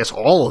isn't going to pay us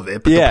all of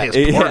it, but they'll pay us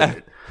part of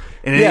it.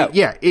 And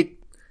it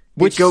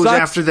goes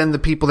sucks. After then the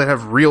people that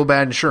have real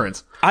bad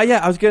insurance.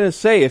 I was going to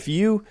say, if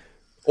you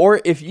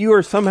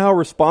are somehow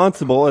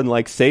responsible and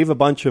like save a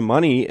bunch of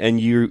money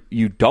and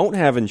you don't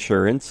have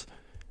insurance,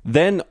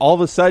 then all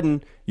of a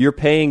sudden you're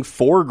paying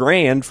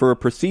 $4,000 for a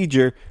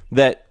procedure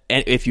that,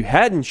 and if you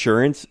had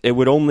insurance, it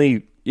would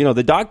only,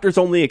 the doctor's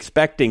only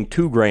expecting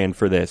 $2,000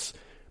 for this,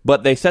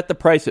 but they set the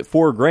price at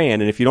 $4,000,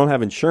 and if you don't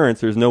have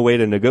insurance, there's no way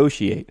to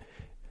negotiate.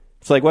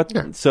 It's like, what?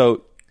 Yeah.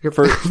 So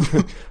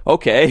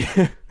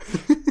okay.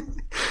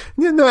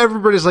 No,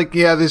 everybody's like,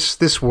 yeah,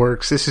 this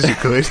works. This is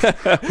good.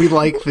 We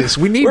like this.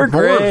 We need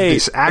more of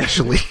this,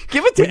 actually.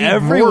 Give it to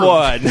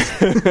everyone.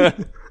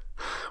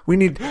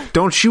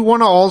 Don't you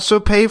want to also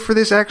pay for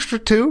this extra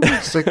too?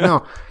 It's like,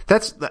 no,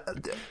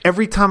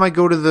 every time I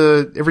go to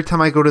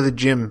the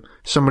gym,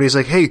 somebody's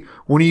like, hey,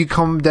 when do you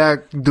come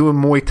back doing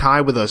Muay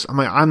Thai with us? I'm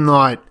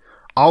like,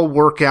 I'll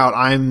work out.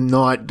 I'm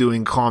not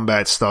doing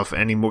combat stuff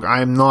anymore.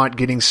 I'm not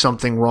getting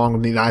something wrong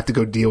with me that I have to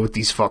go deal with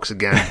these fucks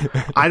again.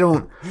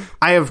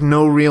 I have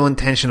no real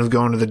intention of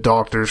going to the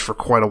doctors for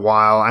quite a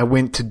while. I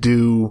went to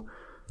do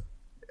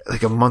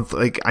like a month,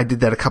 I did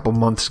that a couple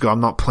months ago. I'm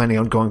not planning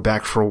on going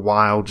back for a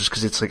while just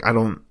because it's like, I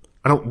don't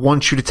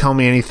want you to tell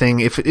me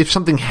anything. If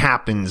something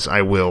happens,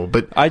 I will.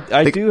 But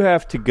I do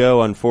have to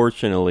go,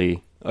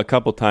 unfortunately, a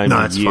couple times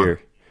a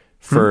year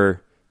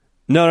for...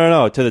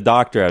 No, to the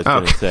doctor, I was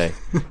going to say.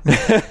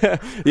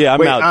 Yeah,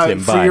 I'm out,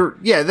 Tim. Bye.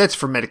 That's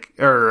for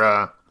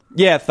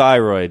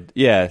thyroid.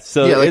 Yeah,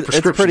 so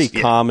it's pretty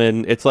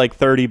common. It's like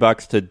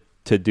 $30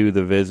 to do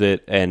the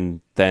visit,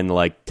 and then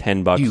like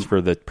 $10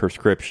 for the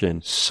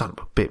prescription. Son of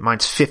a bitch,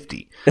 mine's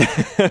 $50.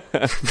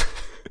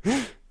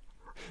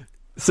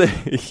 So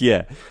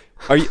yeah,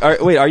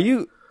 are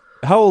you?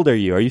 How old are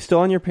you? Are you still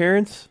on your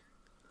parents'?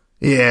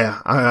 Yeah,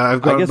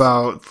 I've got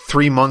about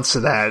 3 months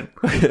of that.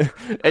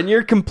 And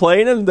you're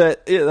complaining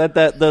that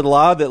the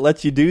law that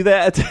lets you do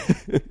that?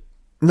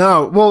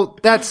 No, well,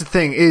 that's the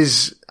thing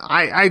is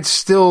I'd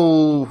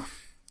still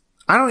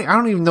I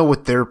don't even know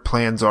what their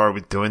plans are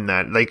with doing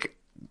that. Like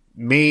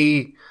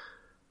me,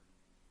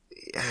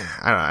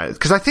 I don't know,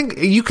 because I think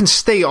you can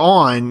stay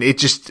on. It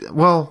just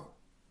cause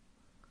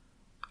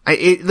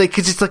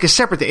it's like a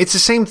separate thing. It's the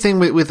same thing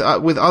with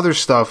other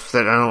stuff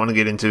that I don't want to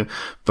get into,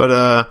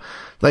 but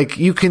like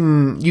you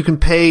can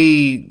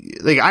pay,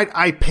 like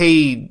I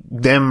pay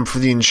them for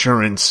the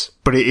insurance,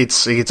 but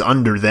it's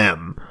under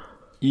them.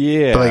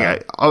 Yeah. But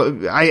like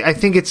I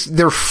think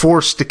they're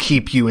forced to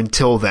keep you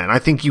until then. I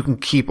think you can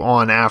keep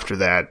on after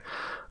that.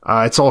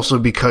 It's also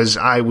because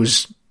I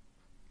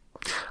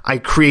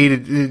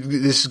created,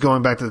 this is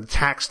going back to the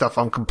tax stuff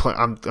I'm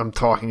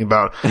talking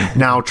about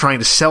now, trying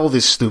to sell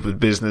this stupid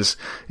business,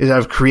 is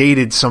I've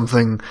created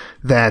something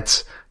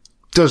that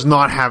does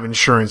not have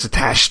insurance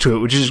attached to it,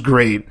 which is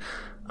great.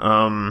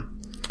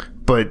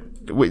 But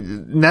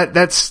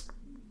that's,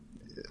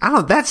 I don't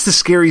know, that's the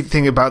scary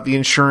thing about the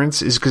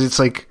insurance, is because it's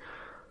like,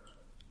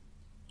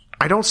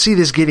 I don't see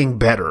this getting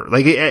better.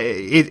 Like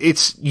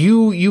it's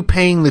you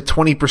paying the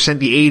 20%,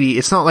 the 80.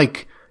 It's not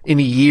like in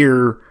a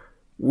year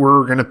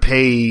we're going to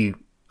pay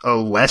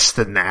less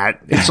than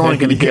that. It's only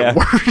going to get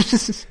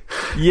worse.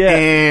 Yeah.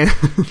 And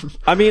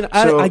I mean,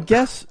 I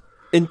guess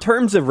in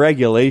terms of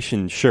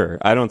regulation, sure.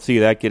 I don't see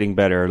that getting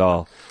better at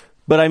all.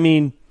 But I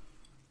mean,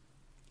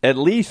 at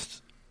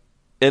least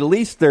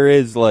there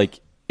is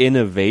like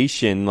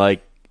innovation.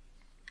 Like,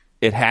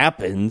 it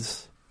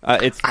happens.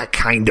 I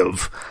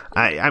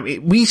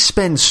mean, we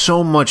spend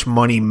so much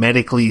money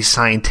medically,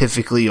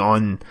 scientifically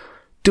on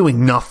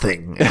doing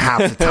nothing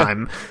half the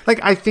time.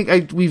 Like, I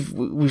think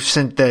we've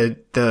sent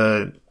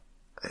there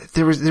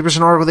was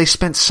an article, they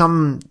spent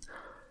some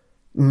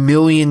 $1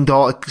 million,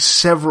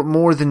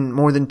 more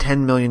than $10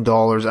 million.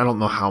 I don't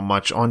know how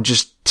much, on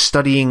just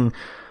studying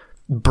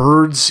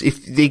birds.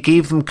 If they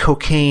gave them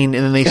cocaine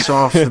and then they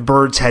saw if the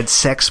birds had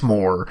sex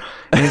more.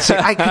 And it's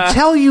like, I could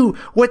tell you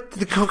what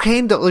the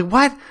cocaine does. Like,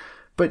 what?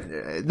 But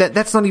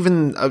that's not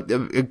even a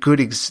good,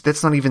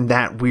 that's not even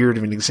that weird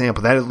of an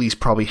example. That at least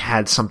probably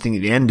had something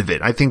at the end of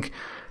it. I think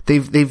they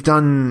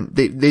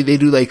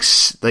do like,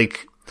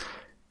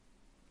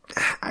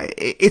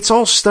 it's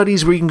all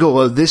studies where you can go,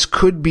 oh, this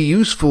could be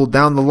useful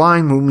down the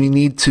line when we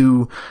need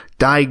to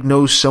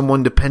diagnose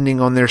someone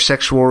depending on their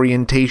sexual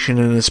orientation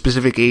in a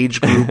specific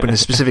age group in a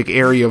specific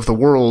area of the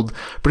world.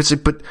 But it's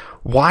like, but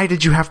why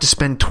did you have to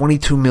spend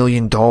 $22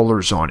 million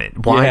on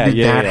it? Why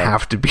did that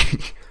have to be?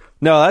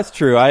 No, that's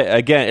true.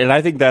 I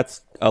think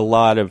that's a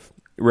lot of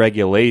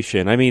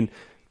regulation. I mean,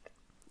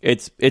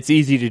 it's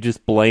easy to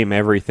just blame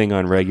everything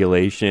on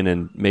regulation,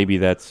 and maybe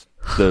that's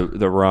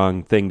the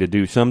wrong thing to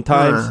do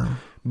sometimes.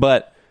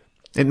 But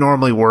it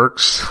normally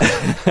works.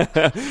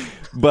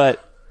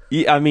 But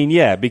I mean,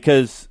 yeah,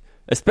 because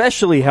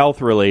especially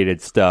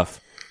health-related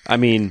stuff. I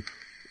mean,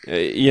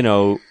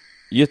 you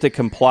have to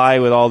comply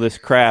with all this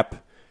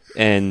crap,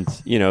 and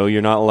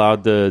you're not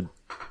allowed to.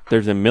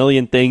 There's a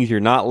million things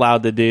you're not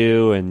allowed to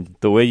do, and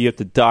the way you have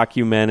to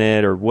document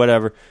it or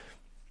whatever.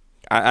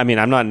 I mean,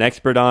 I'm not an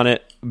expert on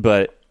it,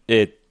 but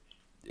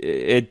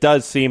it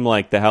does seem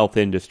like the health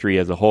industry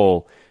as a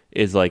whole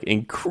is like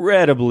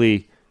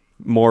incredibly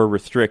more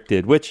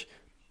restricted, which,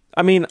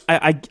 I mean,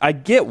 I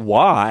get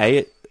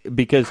why,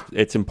 because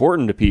it's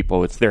important to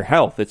people. It's their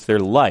health. It's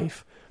their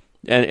life.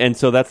 And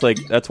so that's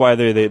why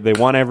they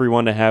want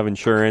everyone to have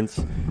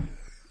insurance,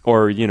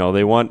 or,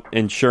 they want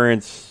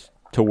insurance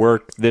to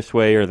work this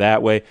way or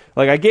that way.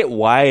 Like, I get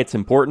why it's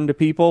important to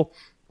people,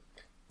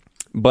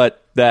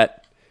 but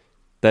that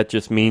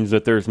just means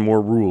that there's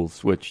more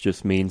rules, which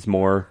just means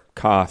more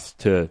cost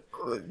to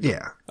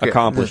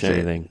accomplish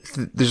anything.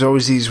 There's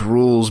always these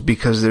rules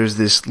because there's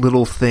this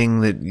little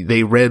thing that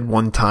they read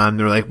one time.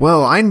 They're like,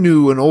 well, I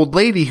knew an old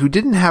lady who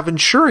didn't have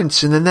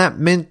insurance, and then that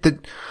meant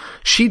that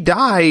she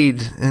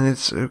died. And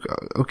it's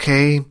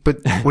okay, but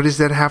what does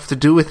that have to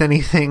do with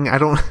anything? I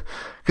don't,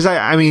 because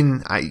I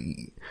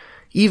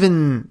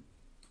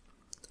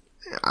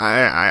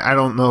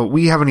don't know.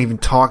 We haven't even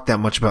talked that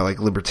much about like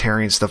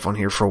libertarian stuff on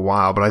here for a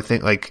while, but I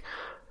think like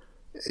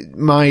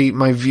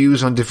my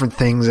views on different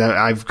things,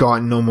 I've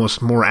gotten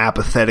almost more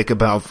apathetic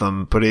about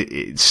them, but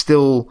it's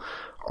still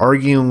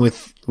arguing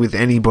with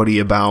anybody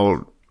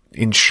about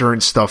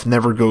insurance stuff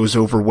never goes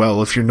over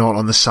well if you're not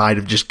on the side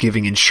of just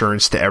giving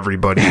insurance to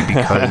everybody,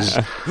 because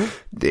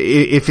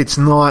if it's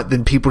not,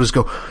 then people just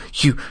go,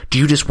 do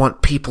you just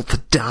want people to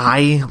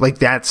die? Like,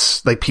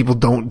 that's like, people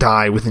don't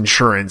die with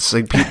insurance.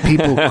 Like,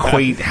 people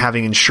equate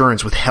having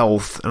insurance with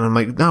health, and I'm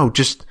like, no,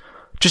 just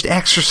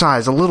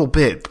exercise a little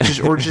bit,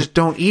 or just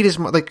don't eat as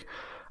much. Like,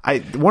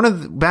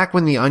 back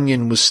when The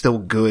Onion was still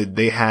good,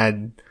 they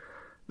had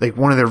like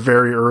one of their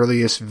very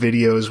earliest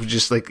videos was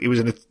just like, it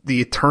was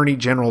the Attorney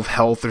General of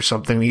Health or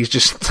something. And he's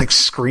just like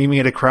screaming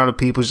at a crowd of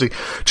people. He's like,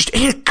 just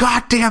eat a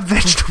goddamn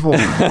vegetable.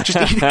 Just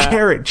eat a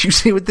carrot. Do you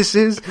see what this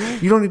is?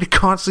 You don't need to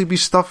constantly be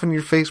stuffing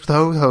your face with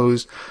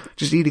ho-hos.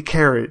 Just eat a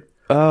carrot.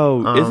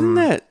 Oh, isn't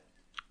that?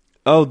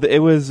 Oh, it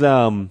was,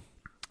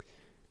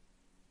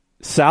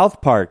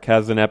 South Park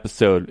has an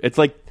episode. It's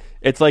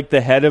like the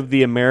head of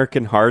the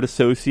American Heart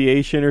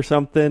Association or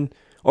something.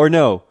 Or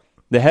no.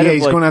 The head of,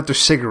 he's going after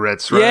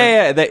cigarettes, right?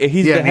 Yeah.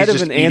 He's the head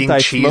of an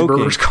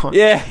anti-smoking.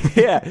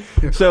 Yeah.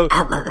 So,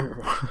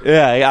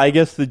 I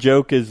guess the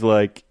joke is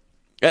like,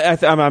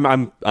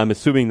 I'm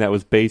assuming that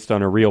was based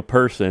on a real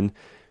person,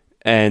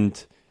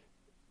 and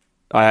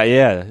I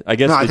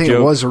guess no, I think it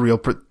was a real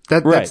person.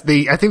 Right.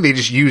 I think they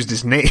just used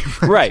his name.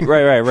 Right.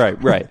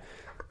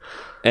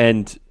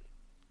 And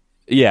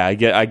yeah,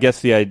 I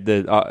guess I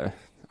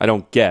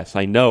don't guess.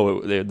 I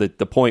know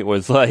the point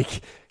was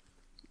like,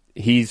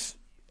 he's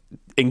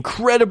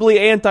incredibly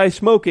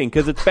anti-smoking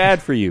because it's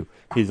bad for you.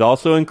 He's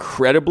also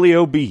incredibly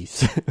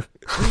obese.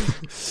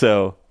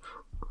 So,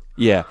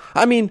 yeah.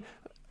 I mean,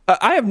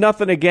 I have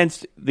nothing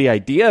against the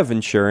idea of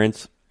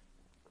insurance.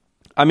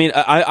 I mean,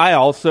 I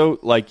also,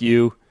 like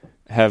you,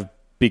 have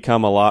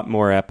become a lot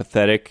more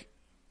apathetic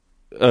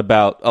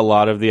about a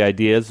lot of the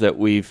ideas that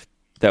we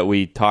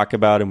talk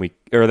about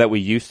or that we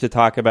used to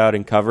talk about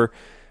and cover.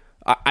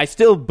 I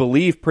still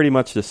believe pretty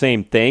much the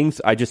same things.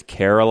 I just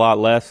care a lot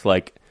less.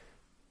 Like,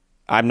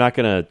 I'm not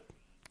going to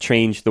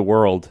change the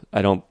world,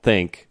 I don't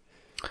think.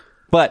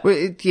 But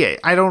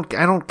I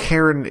don't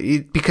care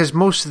because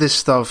most of this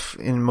stuff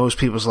in most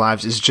people's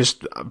lives is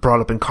just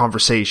brought up in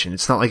conversation.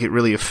 It's not like it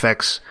really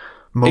affects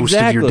most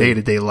of your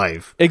day-to-day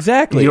life.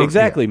 Exactly.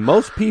 Yeah.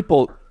 Most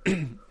people,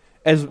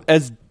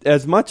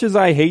 as much as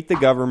I hate the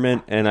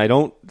government and I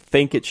don't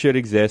think it should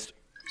exist,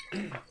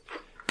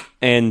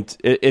 And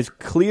as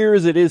clear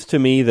as it is to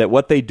me that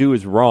what they do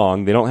is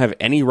wrong, they don't have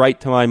any right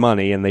to my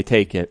money, and they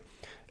take it.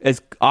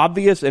 As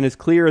obvious and as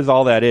clear as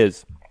all that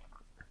is,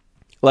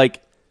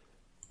 like,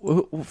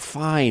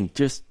 fine,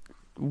 just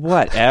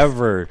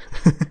whatever.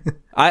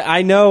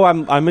 I know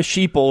I'm a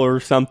sheeple or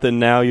something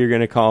now. You're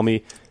gonna call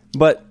me,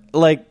 but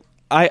like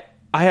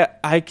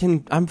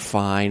I'm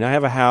fine. I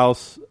have a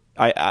house.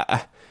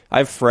 I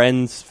have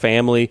friends,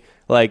 family.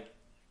 Like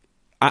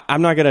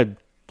I'm not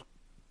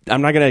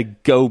gonna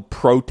go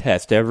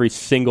protest every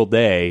single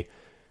day.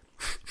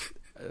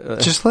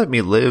 Just let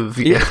me live.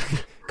 Yeah.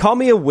 Call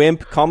me a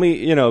wimp. Call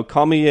me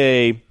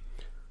a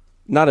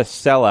not a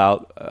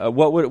sellout.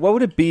 What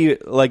would it be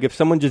like if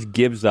someone just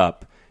gives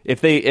up?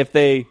 If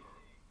they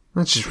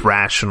That's just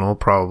rational,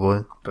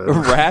 probably. But.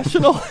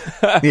 Rational?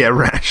 Yeah,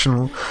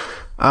 rational.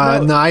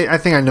 No, I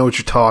think I know what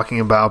you're talking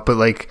about, but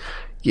like,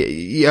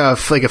 yeah,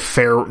 like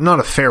not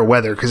a fair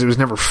weather, because it was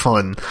never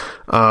fun.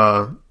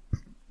 But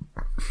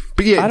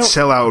yeah,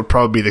 sellout would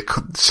probably be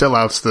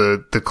sellout's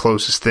the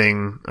closest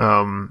thing.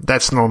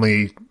 That's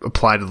normally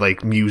applied to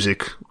like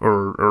music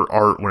or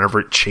art whenever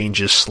it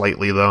changes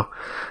slightly, though.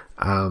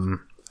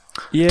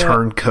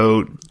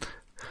 Turncoat.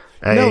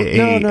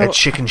 A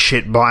chicken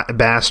shit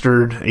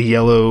bastard, a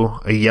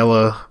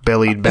yellow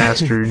bellied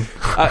bastard.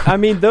 I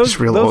mean, those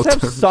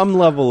have some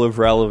level of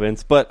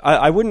relevance, but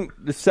I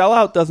wouldn't. The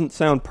sellout doesn't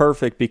sound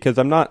perfect because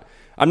I'm not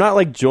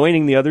like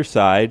joining the other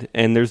side,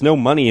 and there's no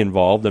money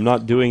involved. I'm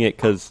not doing it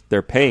because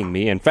they're paying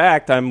me. In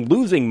fact, I'm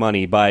losing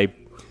money by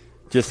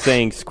just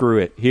saying screw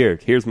it.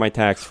 Here's my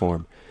tax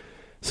form.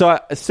 So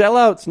a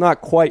sellout's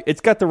not quite. It's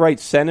got the right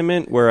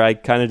sentiment where I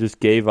kind of just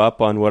gave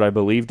up on what I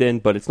believed in,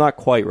 but it's not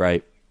quite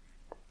right.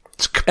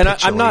 And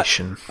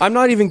I'm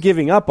not even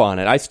giving up on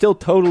it. I still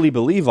totally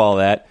believe all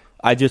that.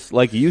 I just,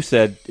 like you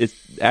said, it's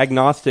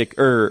agnostic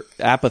or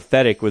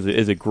apathetic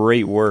is a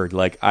great word.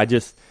 Like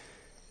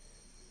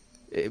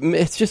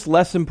it's just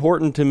less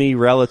important to me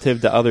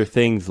relative to other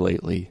things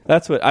lately.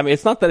 That's what I mean.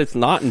 It's not that it's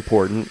not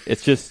important.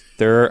 It's just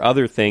there are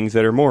other things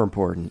that are more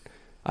important,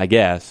 I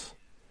guess.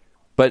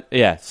 But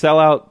yeah,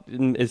 sellout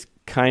is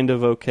kind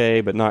of okay,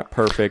 but not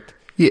perfect.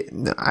 Yeah,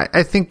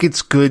 I think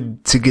it's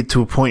good to get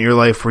to a point in your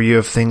life where you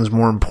have things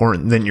more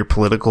important than your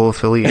political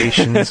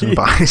affiliations and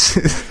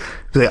biases.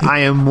 Like, I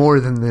am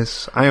more than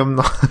this. I am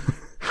not.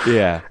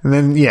 Yeah. And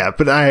then,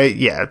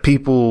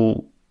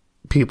 people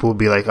will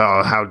be like,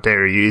 oh, how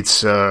dare you?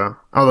 It's,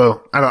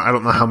 although I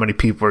don't know how many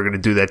people are going to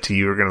do that to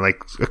you, or going to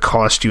like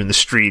accost you in the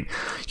street.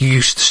 You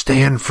used to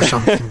stand for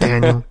something,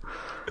 Daniel.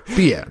 But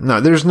yeah, no,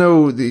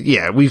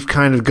 we've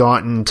kind of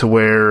gotten to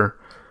where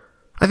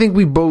I think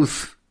we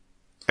both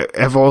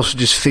have also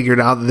just figured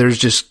out that there's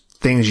just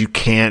things you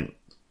can't.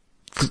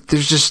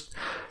 There's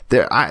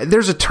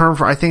a term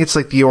for. I think it's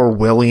like the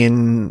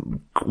Orwellian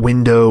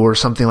window or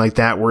something like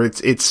that, where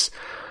it's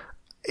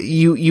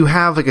you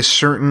have like a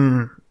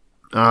certain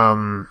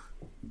width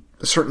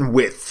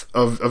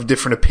of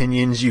different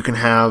opinions you can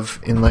have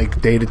in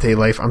like day-to-day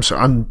life. I'm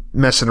sorry, I'm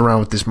messing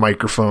around with this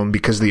microphone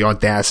because the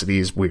audacity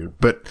is weird,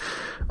 but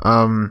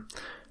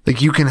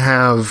like you can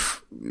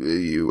have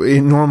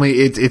normally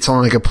it's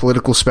on like a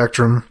political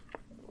spectrum.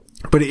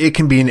 But it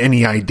can be in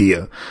any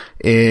idea.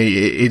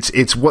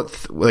 It's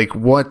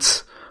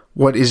what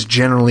is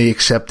generally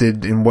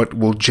accepted and what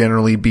will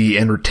generally be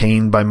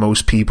entertained by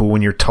most people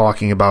when you're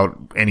talking about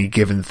any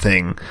given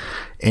thing.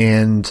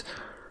 And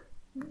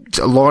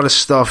a lot of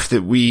stuff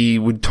that we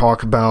would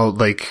talk about,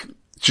 like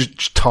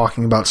just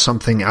talking about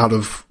something out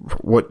of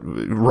what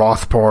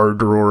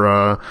Rothbard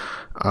or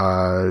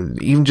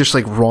even just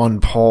like Ron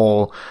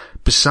Paul,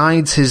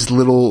 besides his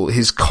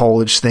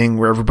college thing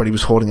where everybody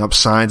was holding up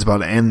signs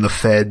about end the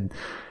Fed,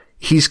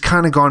 he's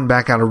kind of gone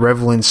back out of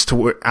relevance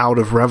to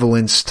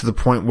the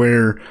point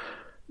where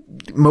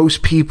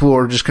most people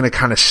are just going to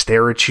kind of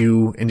stare at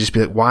you and just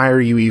be like, why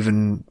are you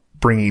even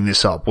bringing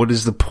this up? What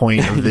is the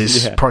point of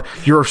this part?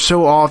 You're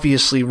so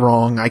obviously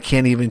wrong. I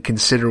can't even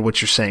consider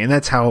what you're saying. And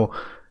that's how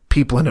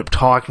people end up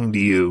talking to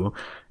you.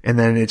 And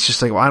then it's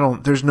just like, well,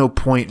 there's no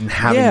point in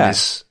having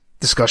this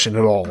discussion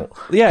at all.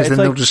 Yeah, because then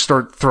they'll just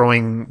start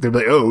throwing. They'll be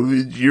like, "Oh,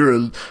 you're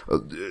a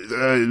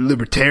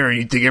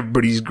libertarian. You think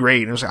everybody's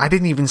great." And I was like, I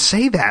didn't even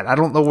say that. I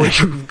don't know where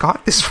you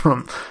got this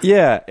from.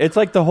 Yeah, it's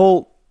like the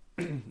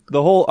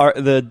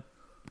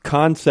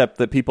concept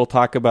that people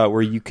talk about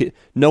where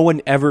no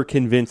one ever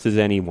convinces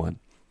anyone,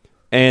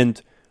 and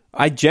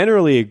I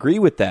generally agree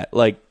with that.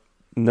 Like,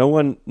 no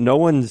one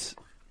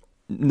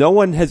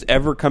has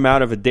ever come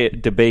out of a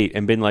debate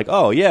and been like,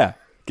 "Oh yeah,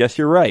 guess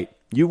you're right.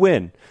 You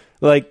win."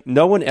 Like,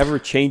 no one ever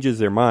changes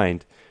their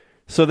mind.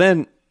 So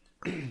then,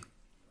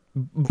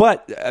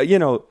 but,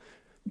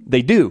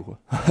 they do.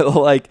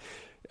 Like,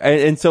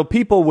 and so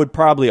people would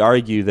probably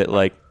argue that,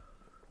 like,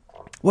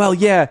 well,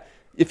 yeah,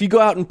 if you go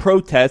out and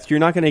protest, you're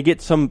not going to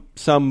get some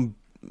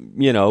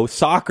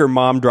soccer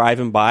mom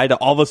driving by to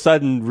all of a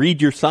sudden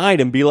read your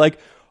sign and be like,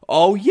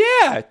 oh,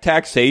 yeah,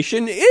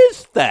 taxation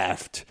is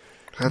theft.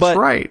 That's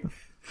right.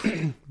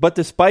 But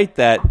despite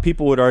that,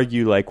 people would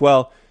argue, like,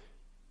 well,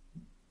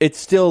 it's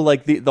still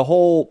like the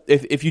whole,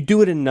 if you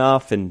do it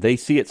enough and they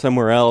see it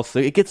somewhere else,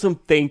 it gets them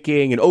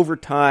thinking, and over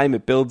time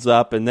it builds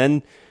up, and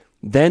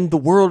then the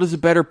world is a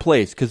better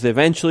place because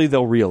eventually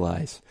they'll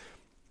realize.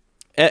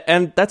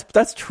 And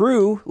that's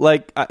true.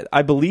 Like,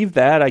 I believe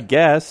that, I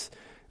guess.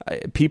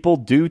 People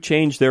do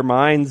change their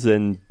minds,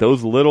 and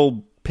those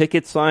little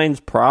picket signs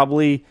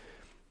probably,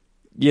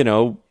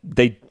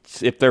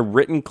 if they're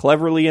written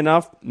cleverly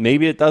enough,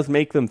 maybe it does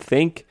make them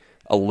think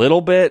a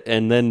little bit,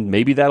 and then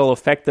maybe that'll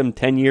affect them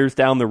 10 years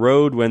down the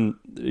road when,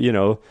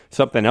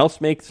 something else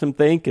makes them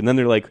think, and then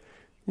they're like,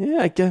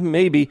 yeah, I guess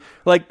maybe.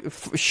 Like,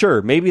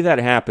 sure, maybe that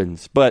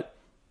happens, but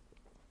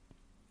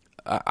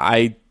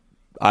I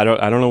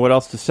don't know what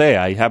else to say.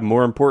 I have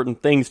more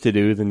important things to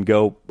do than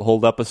go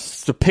hold up a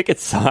picket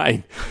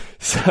sign.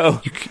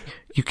 So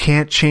you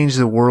can't change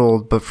the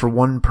world, but for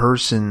one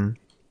person,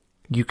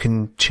 you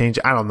can change.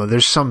 I don't know.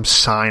 There's some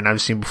sign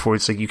I've seen before.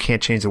 It's like, you can't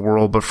change the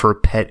world, but for a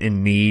pet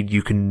in need,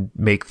 you can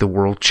make the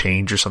world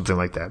change, or something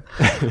like that.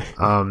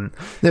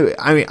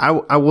 I mean,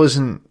 I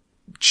wasn't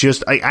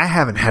just, I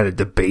haven't had a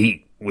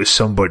debate with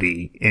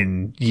somebody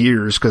in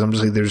years, because I'm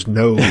just like, there's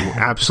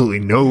absolutely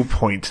no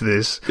point to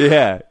this.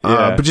 Yeah.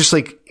 But just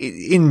like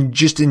in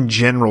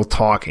general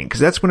talking,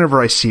 because that's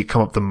whenever I see it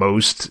come up the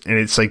most, and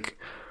it's like,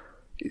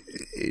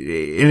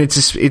 and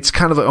it's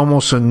kind of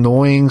almost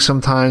annoying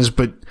sometimes,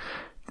 but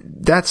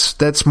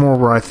that's more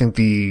where I think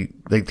the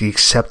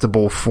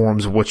acceptable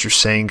forms of what you're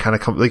saying kind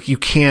of come. Like, you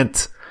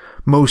can't,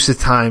 most of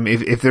the time,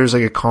 if there's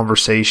like a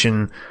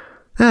conversation,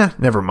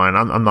 never mind.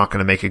 I'm not going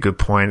to make a good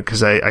point,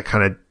 because I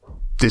kind of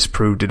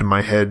disproved it in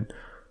my head.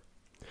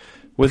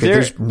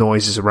 There's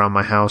noises around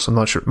my house. I'm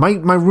not sure. My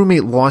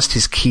roommate lost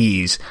his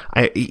keys.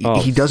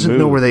 He doesn't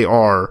know where they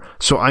are,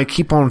 so I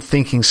keep on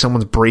thinking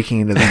someone's breaking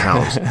into the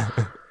house.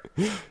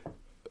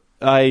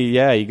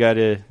 You got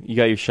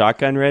your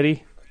shotgun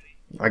ready?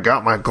 I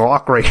got my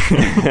Glock right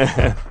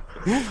here.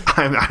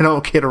 I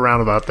don't kid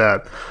around about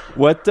that.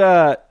 What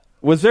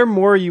was there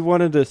more you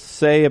wanted to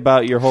say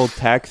about your whole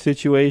tax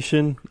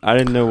situation? I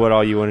didn't know what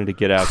all you wanted to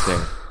get out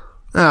there.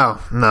 No,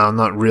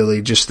 not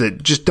really. Just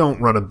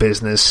don't run a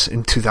business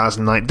in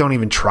 2009. Don't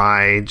even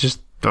try. Just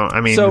don't.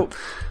 I mean, so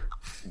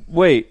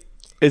wait,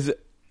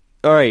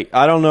 all right?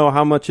 I don't know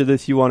how much of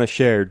this you want to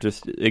share.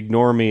 Just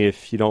ignore me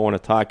if you don't want to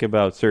talk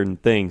about certain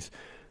things.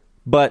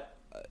 But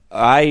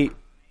I'm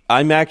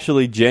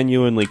actually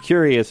genuinely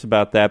curious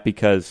about that,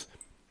 because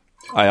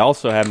I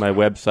also have my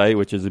website,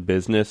 which is a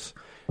business,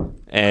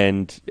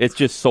 and it's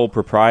just sole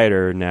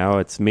proprietor now.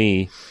 It's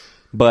me,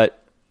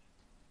 but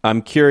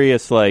I'm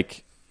curious,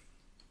 like,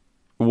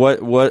 what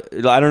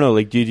I don't know,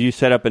 like, did you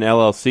set up an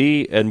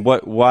LLC, and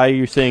why are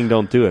you saying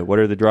don't do it? What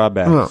are the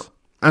drawbacks? Well,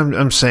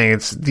 I'm saying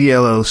it's the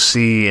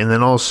LLC, and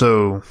then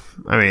also,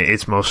 I mean,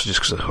 it's mostly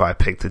just because of who I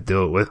picked to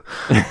do it with.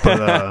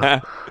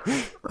 But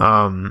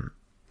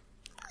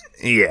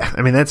yeah,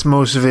 I mean, that's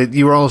most of it.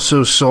 You're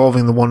also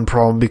solving the one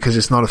problem, because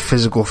it's not a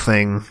physical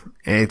thing.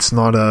 It's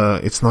not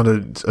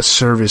a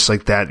service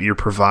like that you're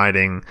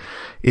providing.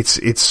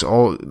 It's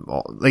all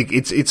like,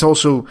 it's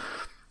also,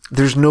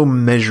 there's no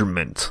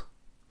measurement.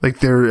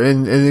 Like,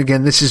 and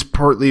again, this is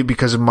partly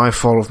because of my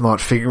fault of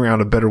not figuring out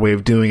a better way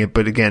of doing it.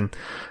 But again,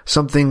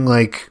 something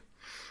like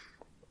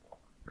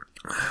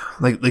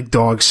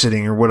dog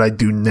sitting, or what I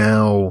do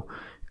now,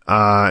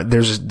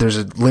 there's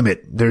a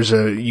limit.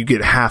 You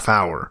get half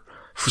hour.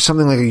 For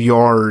something like a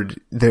yard,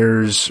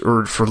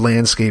 or for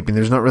landscaping,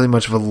 there's not really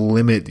much of a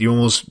limit. You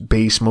almost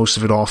base most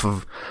of it off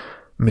of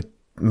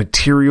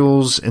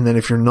materials, and then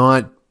if you're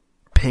not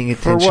paying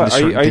attention for what? to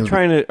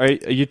certain things,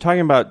 are you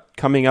talking about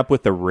coming up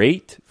with a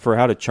rate for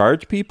how to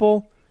charge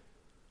people?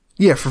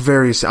 Yeah, for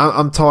various.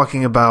 I'm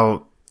talking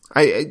about.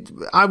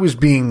 I was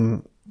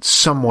being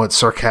somewhat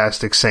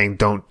sarcastic, saying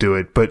don't do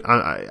it, but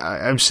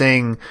I'm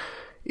saying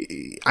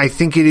I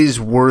think it is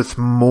worth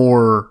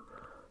more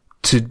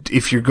to,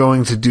 if you're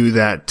going to do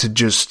that, to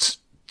just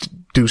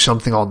do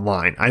something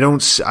online. I don't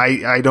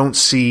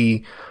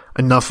see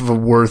enough of a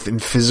worth in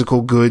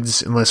physical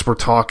goods, unless we're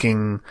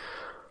talking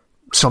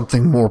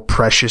something more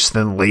precious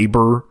than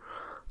labor.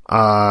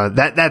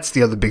 That's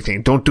the other big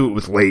thing. Don't do it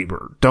with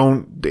labor.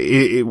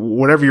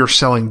 Whatever you're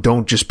selling,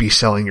 don't just be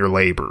selling your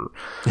labor.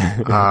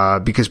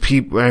 Because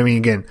people, I mean,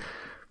 again,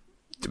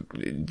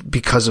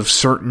 because of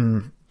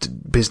certain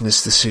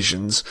business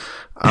decisions,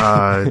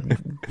 a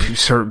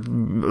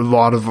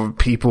lot of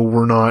people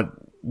were not,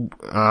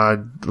 a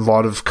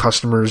lot of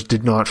customers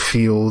did not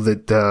feel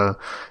that,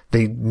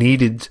 they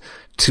needed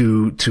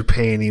to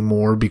pay any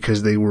more,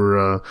 because they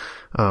were,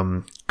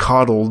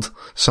 coddled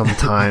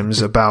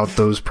sometimes about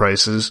those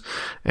prices.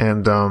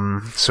 And,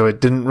 so it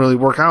didn't really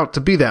work out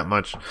to be that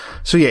much.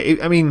 So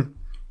yeah, I mean,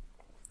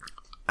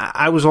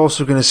 I was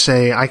also going to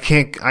say, I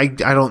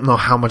don't know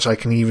how much I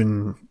can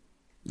even,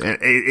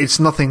 it's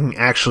nothing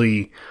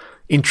actually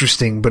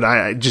interesting, but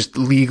I just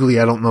legally,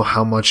 I don't know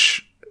how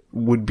much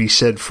would be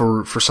said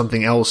for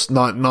something else,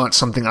 not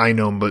something I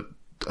know, but,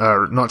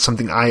 not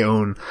something I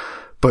own,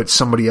 but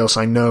somebody else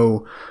I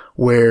know,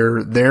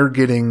 where they're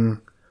getting,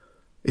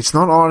 it's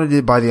not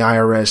audited by the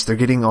IRS, they're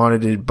getting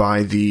audited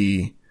by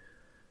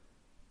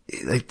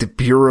like the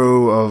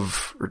Bureau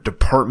of, or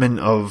Department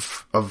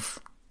of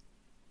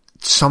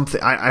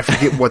something. I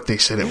forget what they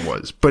said it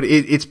was, but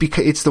it's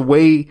because it's the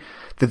way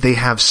that they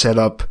have set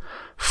up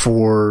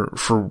for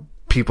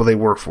people they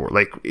work for.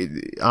 Like,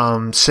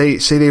 say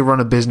they run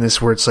a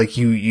business where it's like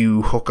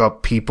you hook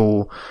up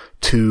people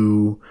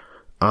to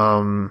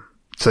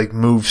like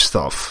move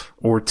stuff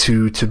or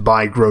to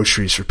buy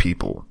groceries for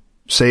people.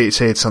 Say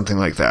it's something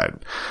like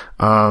that.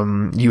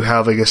 You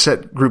have like a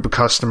set group of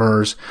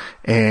customers,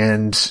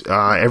 and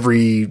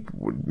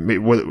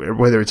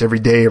whether it's every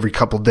day, every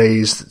couple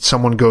days,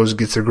 someone goes and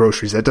gets their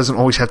groceries. That doesn't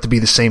always have to be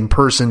the same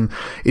person.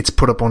 It's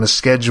put up on a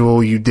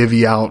schedule. You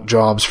divvy out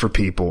jobs for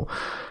people.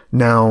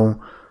 Now,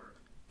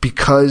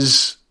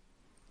 because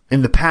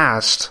in the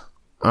past,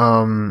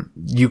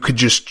 you could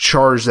just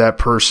charge that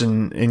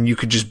person and you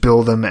could just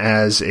bill them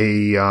as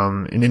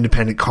an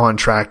independent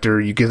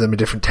contractor. You give them a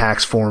different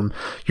tax form.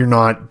 You're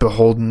not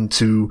beholden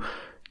to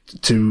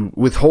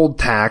withhold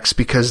tax,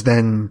 because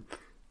then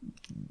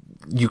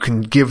you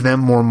can give them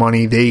more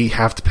money. They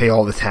have to pay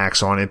all the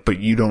tax on it, but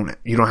you don't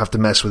have to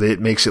mess with it. It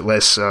makes it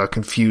less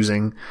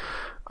confusing.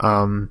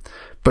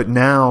 But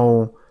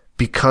now,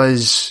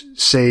 because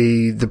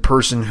say the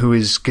person who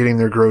is getting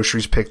their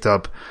groceries picked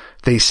up,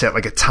 they set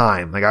like a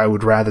time. Like, I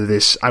would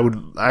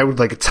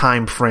like a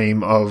time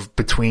frame of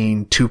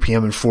between 2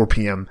 p.m. and 4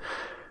 p.m.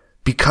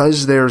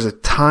 Because there's a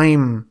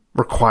time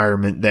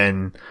requirement,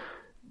 then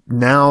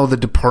now the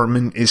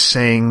department is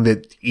saying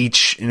that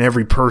each and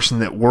every person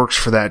that works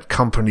for that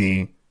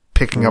company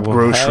picking up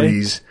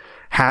groceries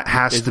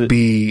has to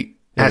be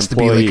like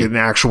an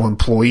actual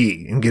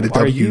employee and get a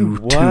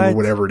W-2 or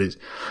whatever it is.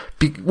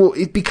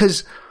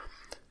 Because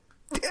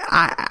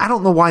I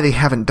don't know why they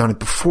haven't done it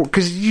before,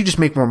 because you just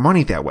make more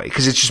money that way,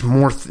 because it's just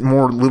more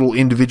little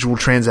individual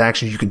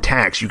transactions you can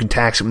tax. You can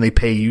tax it when they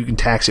pay you. You can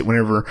tax it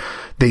whenever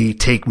they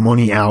take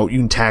money out. You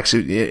can tax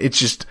it. It's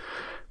just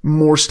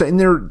more stuff. And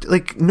they're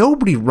like,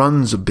 nobody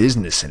runs a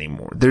business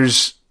anymore.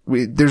 There's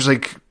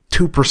like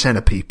 2%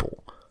 of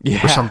people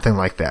or something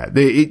like that.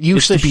 It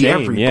used to be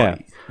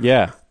everybody.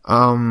 Yeah.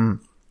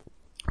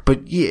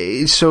 But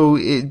yeah, so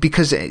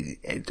because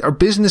a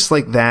business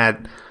like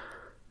that,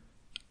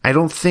 I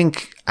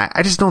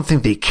just don't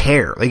think they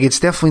care. Like,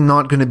 it's definitely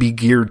not going to be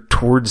geared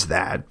towards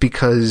that,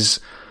 because,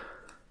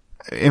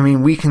 I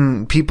mean,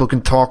 people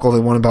can talk all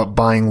they want about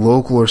buying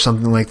local or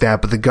something like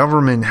that, but the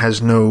government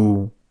has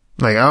no,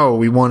 like, oh,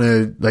 we want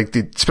to, like,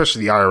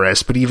 especially the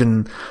IRS, but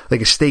even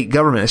like a state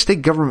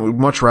government would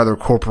much rather a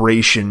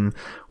corporation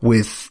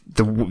with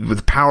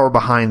the power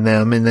behind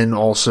them, and then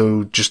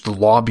also just the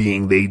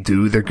lobbying they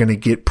do. They're going to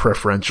get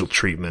preferential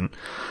treatment.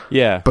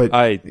 Yeah. But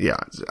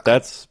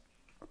that's,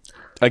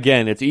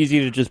 again, it's easy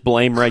to just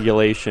blame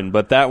regulation,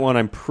 but that one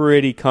I'm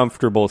pretty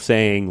comfortable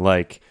saying,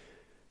 like,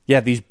 yeah,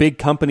 these big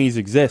companies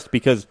exist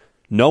because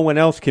no one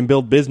else can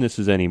build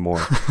businesses anymore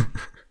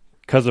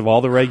because of all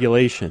the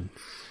regulation.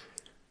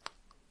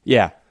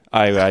 Yeah,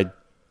 I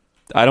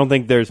don't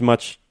think there's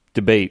much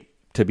debate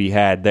to be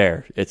had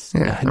there. It's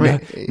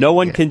no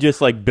one can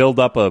just like build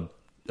up a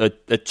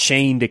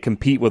chain to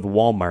compete with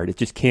Walmart. It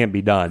just can't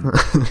be done.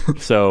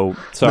 So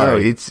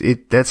sorry. No,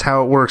 that's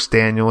how it works,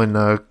 Daniel.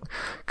 And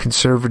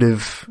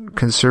conservative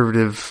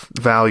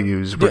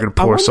values. We're going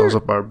to pour ourselves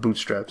up our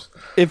bootstraps.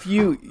 I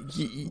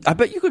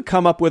bet you could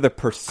come up with a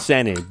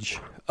percentage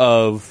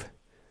of,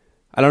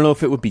 I don't know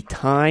if it would be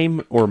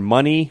time or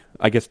money.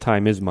 I guess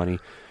time is money.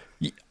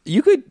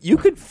 You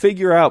could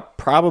figure out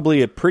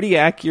probably a pretty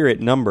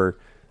accurate number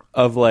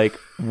of like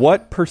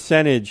what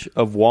percentage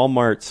of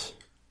Walmart's,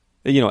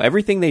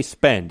 everything they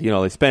spend,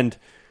 they spend,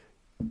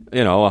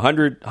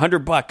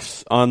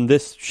 $100 on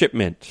this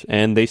shipment,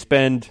 and they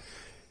spend,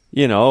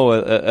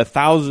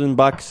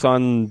 $1,000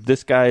 on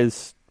this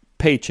guy's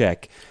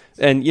paycheck.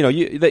 And,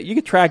 you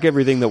could track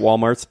everything that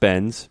Walmart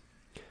spends.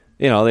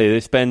 They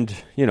spend,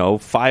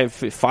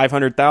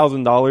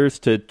 $500,000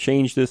 to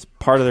change this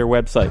part of their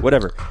website,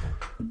 whatever.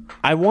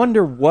 I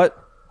wonder what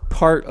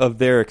part of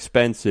their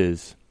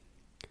expenses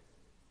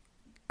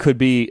could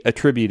be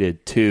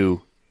attributed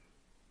to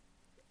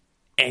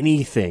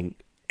anything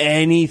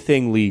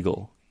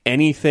legal,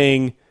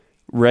 anything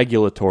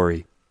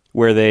regulatory,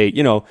 where they,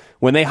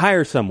 when they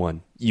hire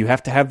someone, you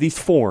have to have these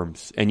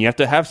forms, and you have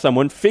to have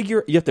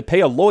you have to pay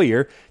a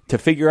lawyer to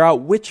figure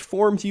out which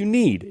forms you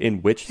need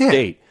in which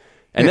state.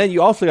 And then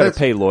you also got to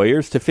pay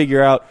lawyers to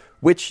figure out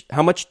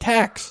how much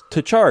tax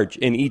to charge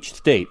in each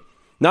state.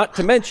 Not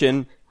to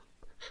mention,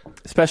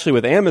 especially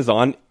with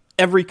Amazon,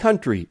 every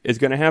country is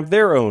going to have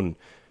their own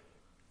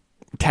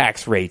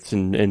tax rates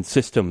and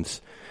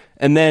systems.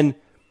 And then,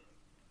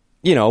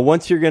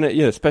 once you're going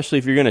to, especially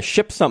if you're going to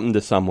ship something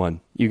to someone,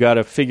 you got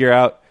to figure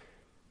out,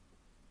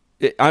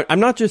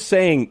 I'm not just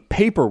saying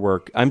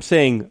paperwork, I'm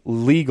saying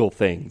legal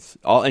things,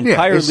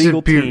 entire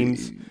legal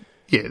teams.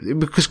 Yeah,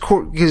 because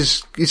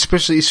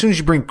especially as soon as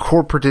you bring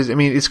corporatism, I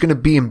mean, it's going to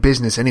be in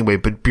business anyway,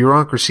 but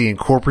bureaucracy and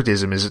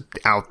corporatism is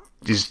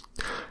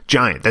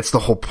giant. That's the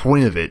whole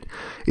point of it,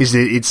 is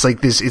that it's like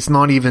this, it's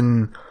not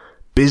even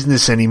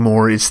business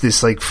anymore. It's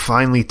this like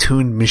finely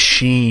tuned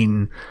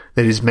machine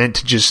that is meant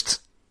to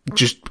just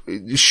just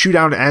shoot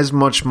out as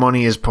much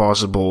money as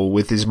possible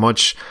with as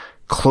much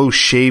close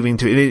shaving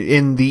to it.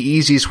 And the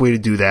easiest way to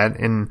do that,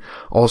 and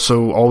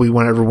also all we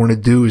ever want to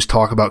do is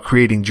talk about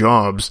creating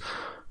jobs.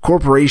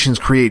 Corporations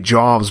create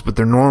jobs, but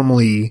they're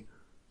normally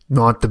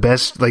not the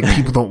best. Like,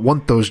 people don't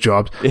want those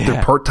jobs. Yeah.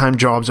 They're part-time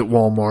jobs at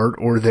Walmart,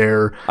 or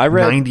they're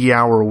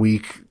 90-hour a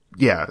week.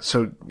 Yeah.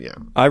 So, yeah.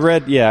 I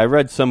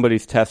read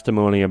somebody's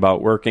testimony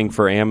about working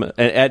for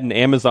at an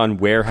Amazon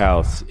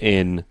warehouse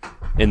in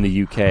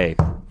the UK.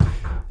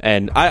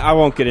 And I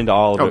won't get into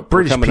all of it.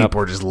 British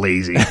people are just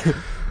lazy.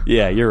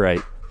 Yeah, you're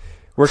right.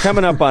 We're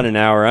coming up on an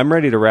hour. I'm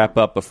ready to wrap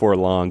up before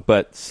long,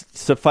 but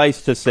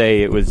suffice to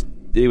say, it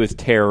was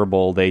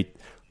terrible.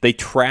 They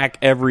track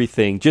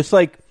everything. Just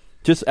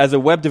as a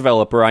web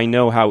developer, I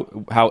know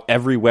how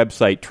every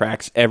website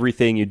tracks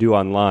everything you do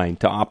online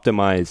to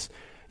optimize.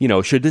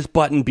 Should this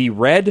button be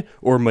red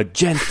or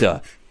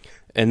magenta?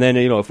 And then,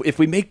 if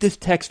we make this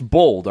text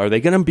bold, are they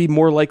going to be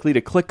more likely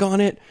to click on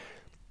it?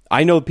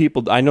 I know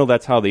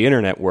that's how the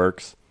internet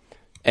works.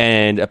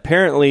 And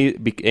apparently,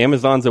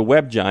 Amazon's a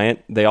web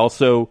giant. They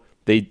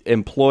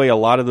employ a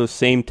lot of those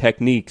same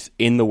techniques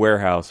in the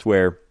warehouse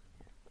where,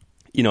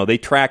 they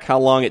track how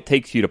long it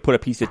takes you to put a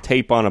piece of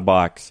tape on a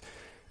box.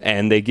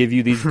 And they give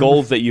you these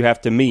goals that you have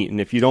to meet.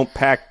 And if you don't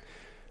pack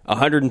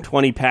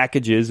 120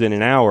 packages in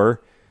an hour,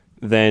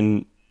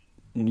 then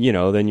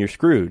you're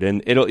screwed.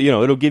 And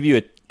it'll give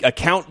you a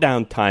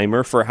countdown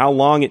timer for how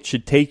long it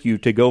should take you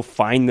to go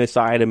find this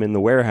item in the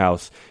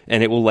warehouse.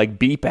 And it will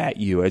beep at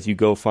you as you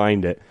go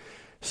find it.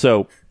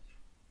 So,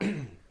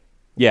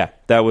 yeah,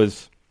 that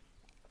was...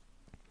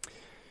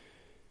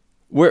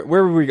 Where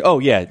were we? Oh,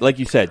 yeah, like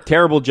you said,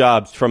 terrible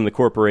jobs from the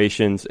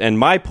corporations. And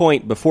my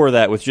point before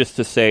that was just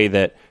to say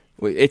that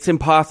it's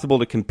impossible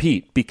to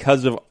compete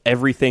because of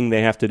everything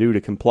they have to do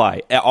to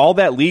comply. All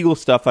that legal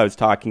stuff I was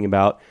talking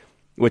about,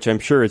 which I'm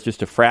sure is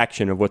just a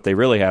fraction of what they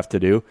really have to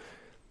do,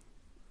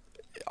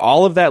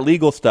 all of that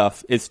legal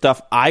stuff is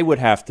stuff I would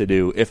have to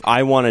do if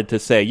I wanted to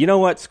say, you know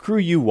what, screw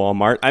you,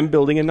 Walmart, I'm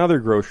building another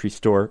grocery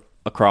store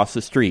across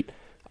the street.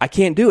 I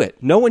can't do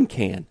it. No one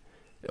can.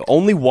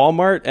 Only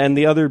Walmart and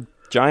the other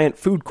giant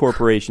food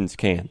corporations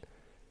can.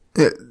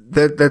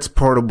 That's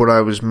part of what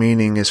I was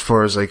meaning, as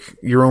far as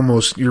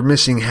you're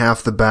missing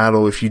half the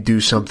battle if you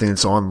do something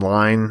that's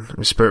online,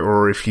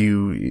 or if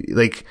you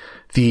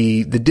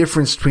the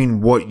difference between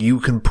what you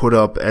can put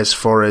up as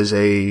far as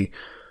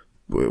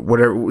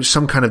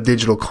some kind of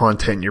digital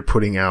content you're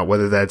putting out,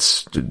 whether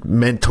that's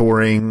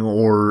mentoring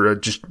or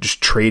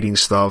just trading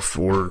stuff,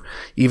 or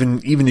even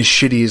as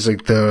shitty as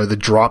the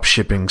drop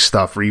shipping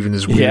stuff, or even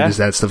as weird as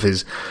that stuff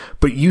is.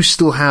 But you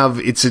still have,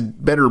 it's a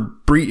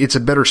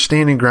better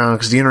standing ground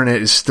because the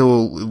internet is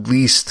still at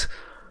least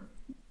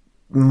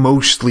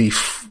mostly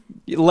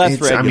less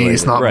regulated. I mean,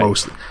 it's not right.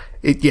 mostly.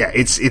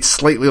 It's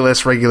slightly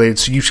less regulated,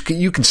 so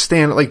you can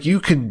stand,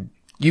 you could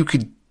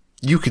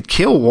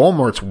kill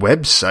Walmart's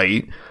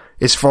website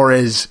as far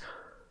as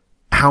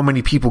how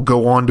many people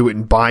go onto it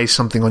and buy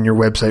something on your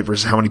website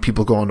versus how many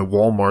people go onto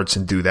Walmart's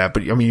and do that.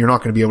 But I mean, you're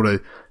not going to be able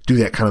to do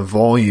that kind of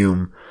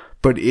volume,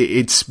 but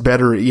it's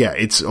better. Yeah.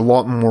 It's a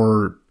lot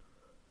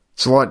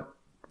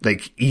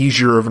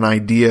easier of an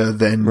idea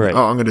than, right.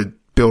 I'm going to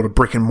build a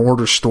brick and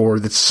mortar store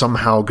that's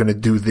somehow going to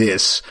do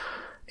this.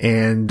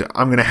 And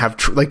I'm going to have,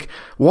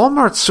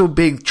 Walmart's so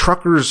big,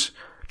 truckers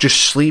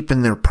just sleep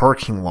in their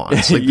parking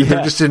lots. They're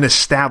just an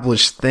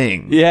established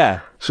thing.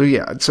 Yeah. So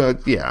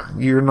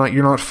you're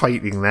not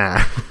fighting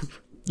that.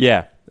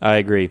 Yeah, I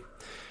agree.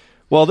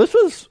 Well, this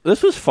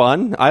was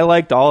fun. I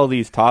liked all of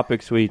these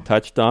topics we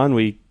touched on.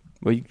 I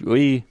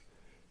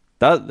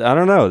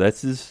don't know.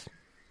 This is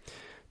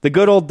the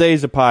good old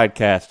days of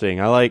podcasting.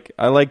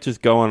 I like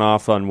just going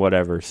off on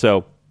whatever.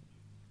 So,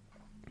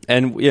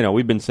 and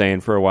we've been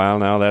saying for a while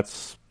now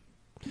that's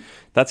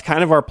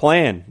kind of our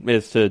plan,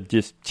 is to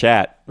just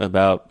chat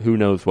about who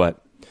knows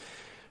what.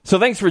 So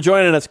thanks for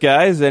joining us,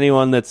 guys.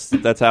 Anyone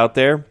that's out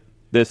there.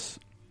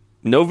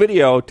 No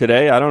video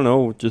today. I don't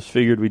know. Just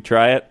figured we'd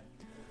try it.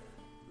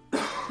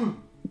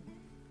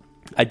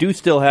 I do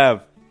still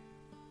have,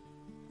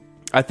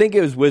 I think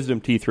it was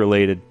wisdom teeth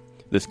related,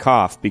 this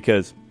cough,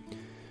 because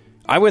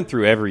I went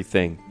through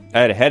everything. I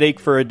had a headache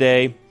for a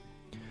day,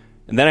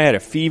 and then I had a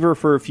fever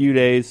for a few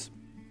days.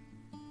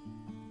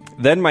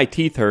 Then my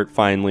teeth hurt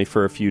finally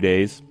for a few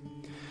days.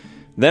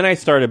 Then I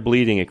started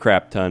bleeding a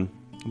crap ton.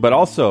 But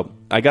also,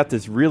 I got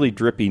this really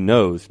drippy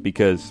nose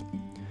because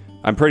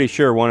I'm pretty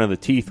sure one of the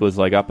teeth was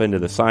up into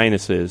the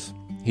sinuses.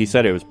 He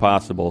said it was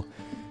possible.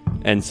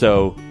 And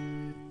so,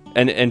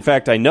 and in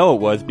fact, I know it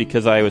was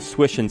because I was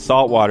swishing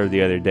salt water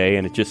the other day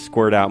and it just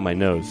squirted out my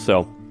nose.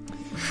 So,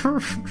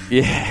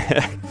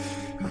 yeah.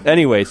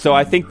 Anyway, so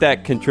I think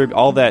that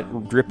all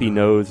that drippy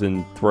nose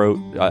and throat,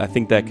 I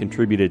think that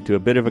contributed to a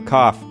bit of a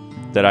cough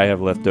that I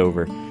have left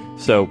over.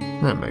 So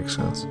that makes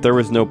sense. There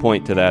was no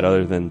point to that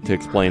other than to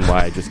explain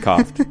why I just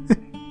coughed.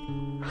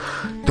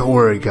 Don't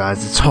worry,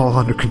 guys. It's all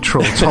under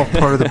control. It's all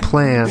part of the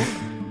plan.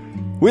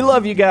 We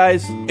love you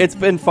guys. It's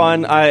been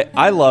fun.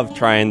 I love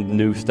trying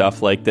new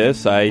stuff like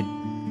this.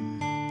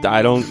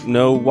 I don't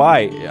know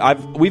why.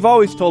 We've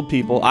always told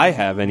people, I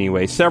have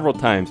anyway, several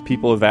times,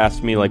 people have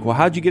asked me, like, well,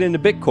 how'd you get into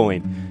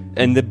Bitcoin?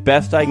 And the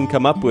best I can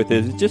come up with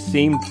is it just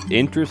seemed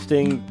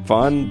interesting,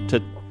 fun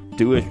to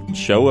do a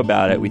show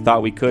about it. We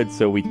thought we could,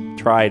 so we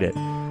tried it.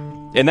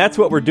 And that's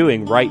what we're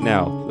doing right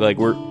now. Like,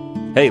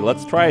 hey,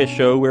 let's try a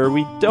show where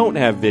we don't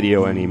have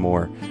video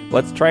anymore.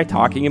 Let's try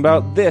talking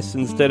about this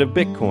instead of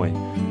Bitcoin.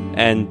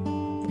 And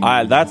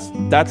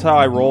that's how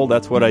I roll.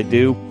 That's what I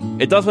do.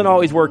 It doesn't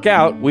always work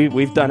out.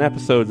 We've done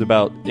episodes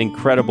about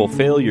incredible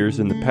failures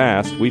in the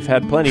past. We've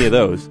had plenty of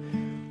those.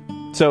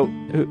 So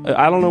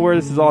I don't know where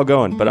this is all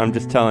going, but I'm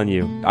just telling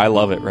you, I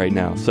love it right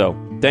now. So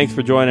thanks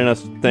for joining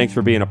us. Thanks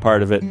for being a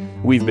part of it.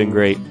 We've been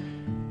great.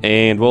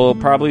 And we'll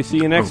probably see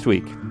you next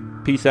week.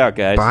 Peace out,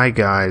 guys. Bye,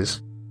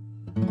 guys.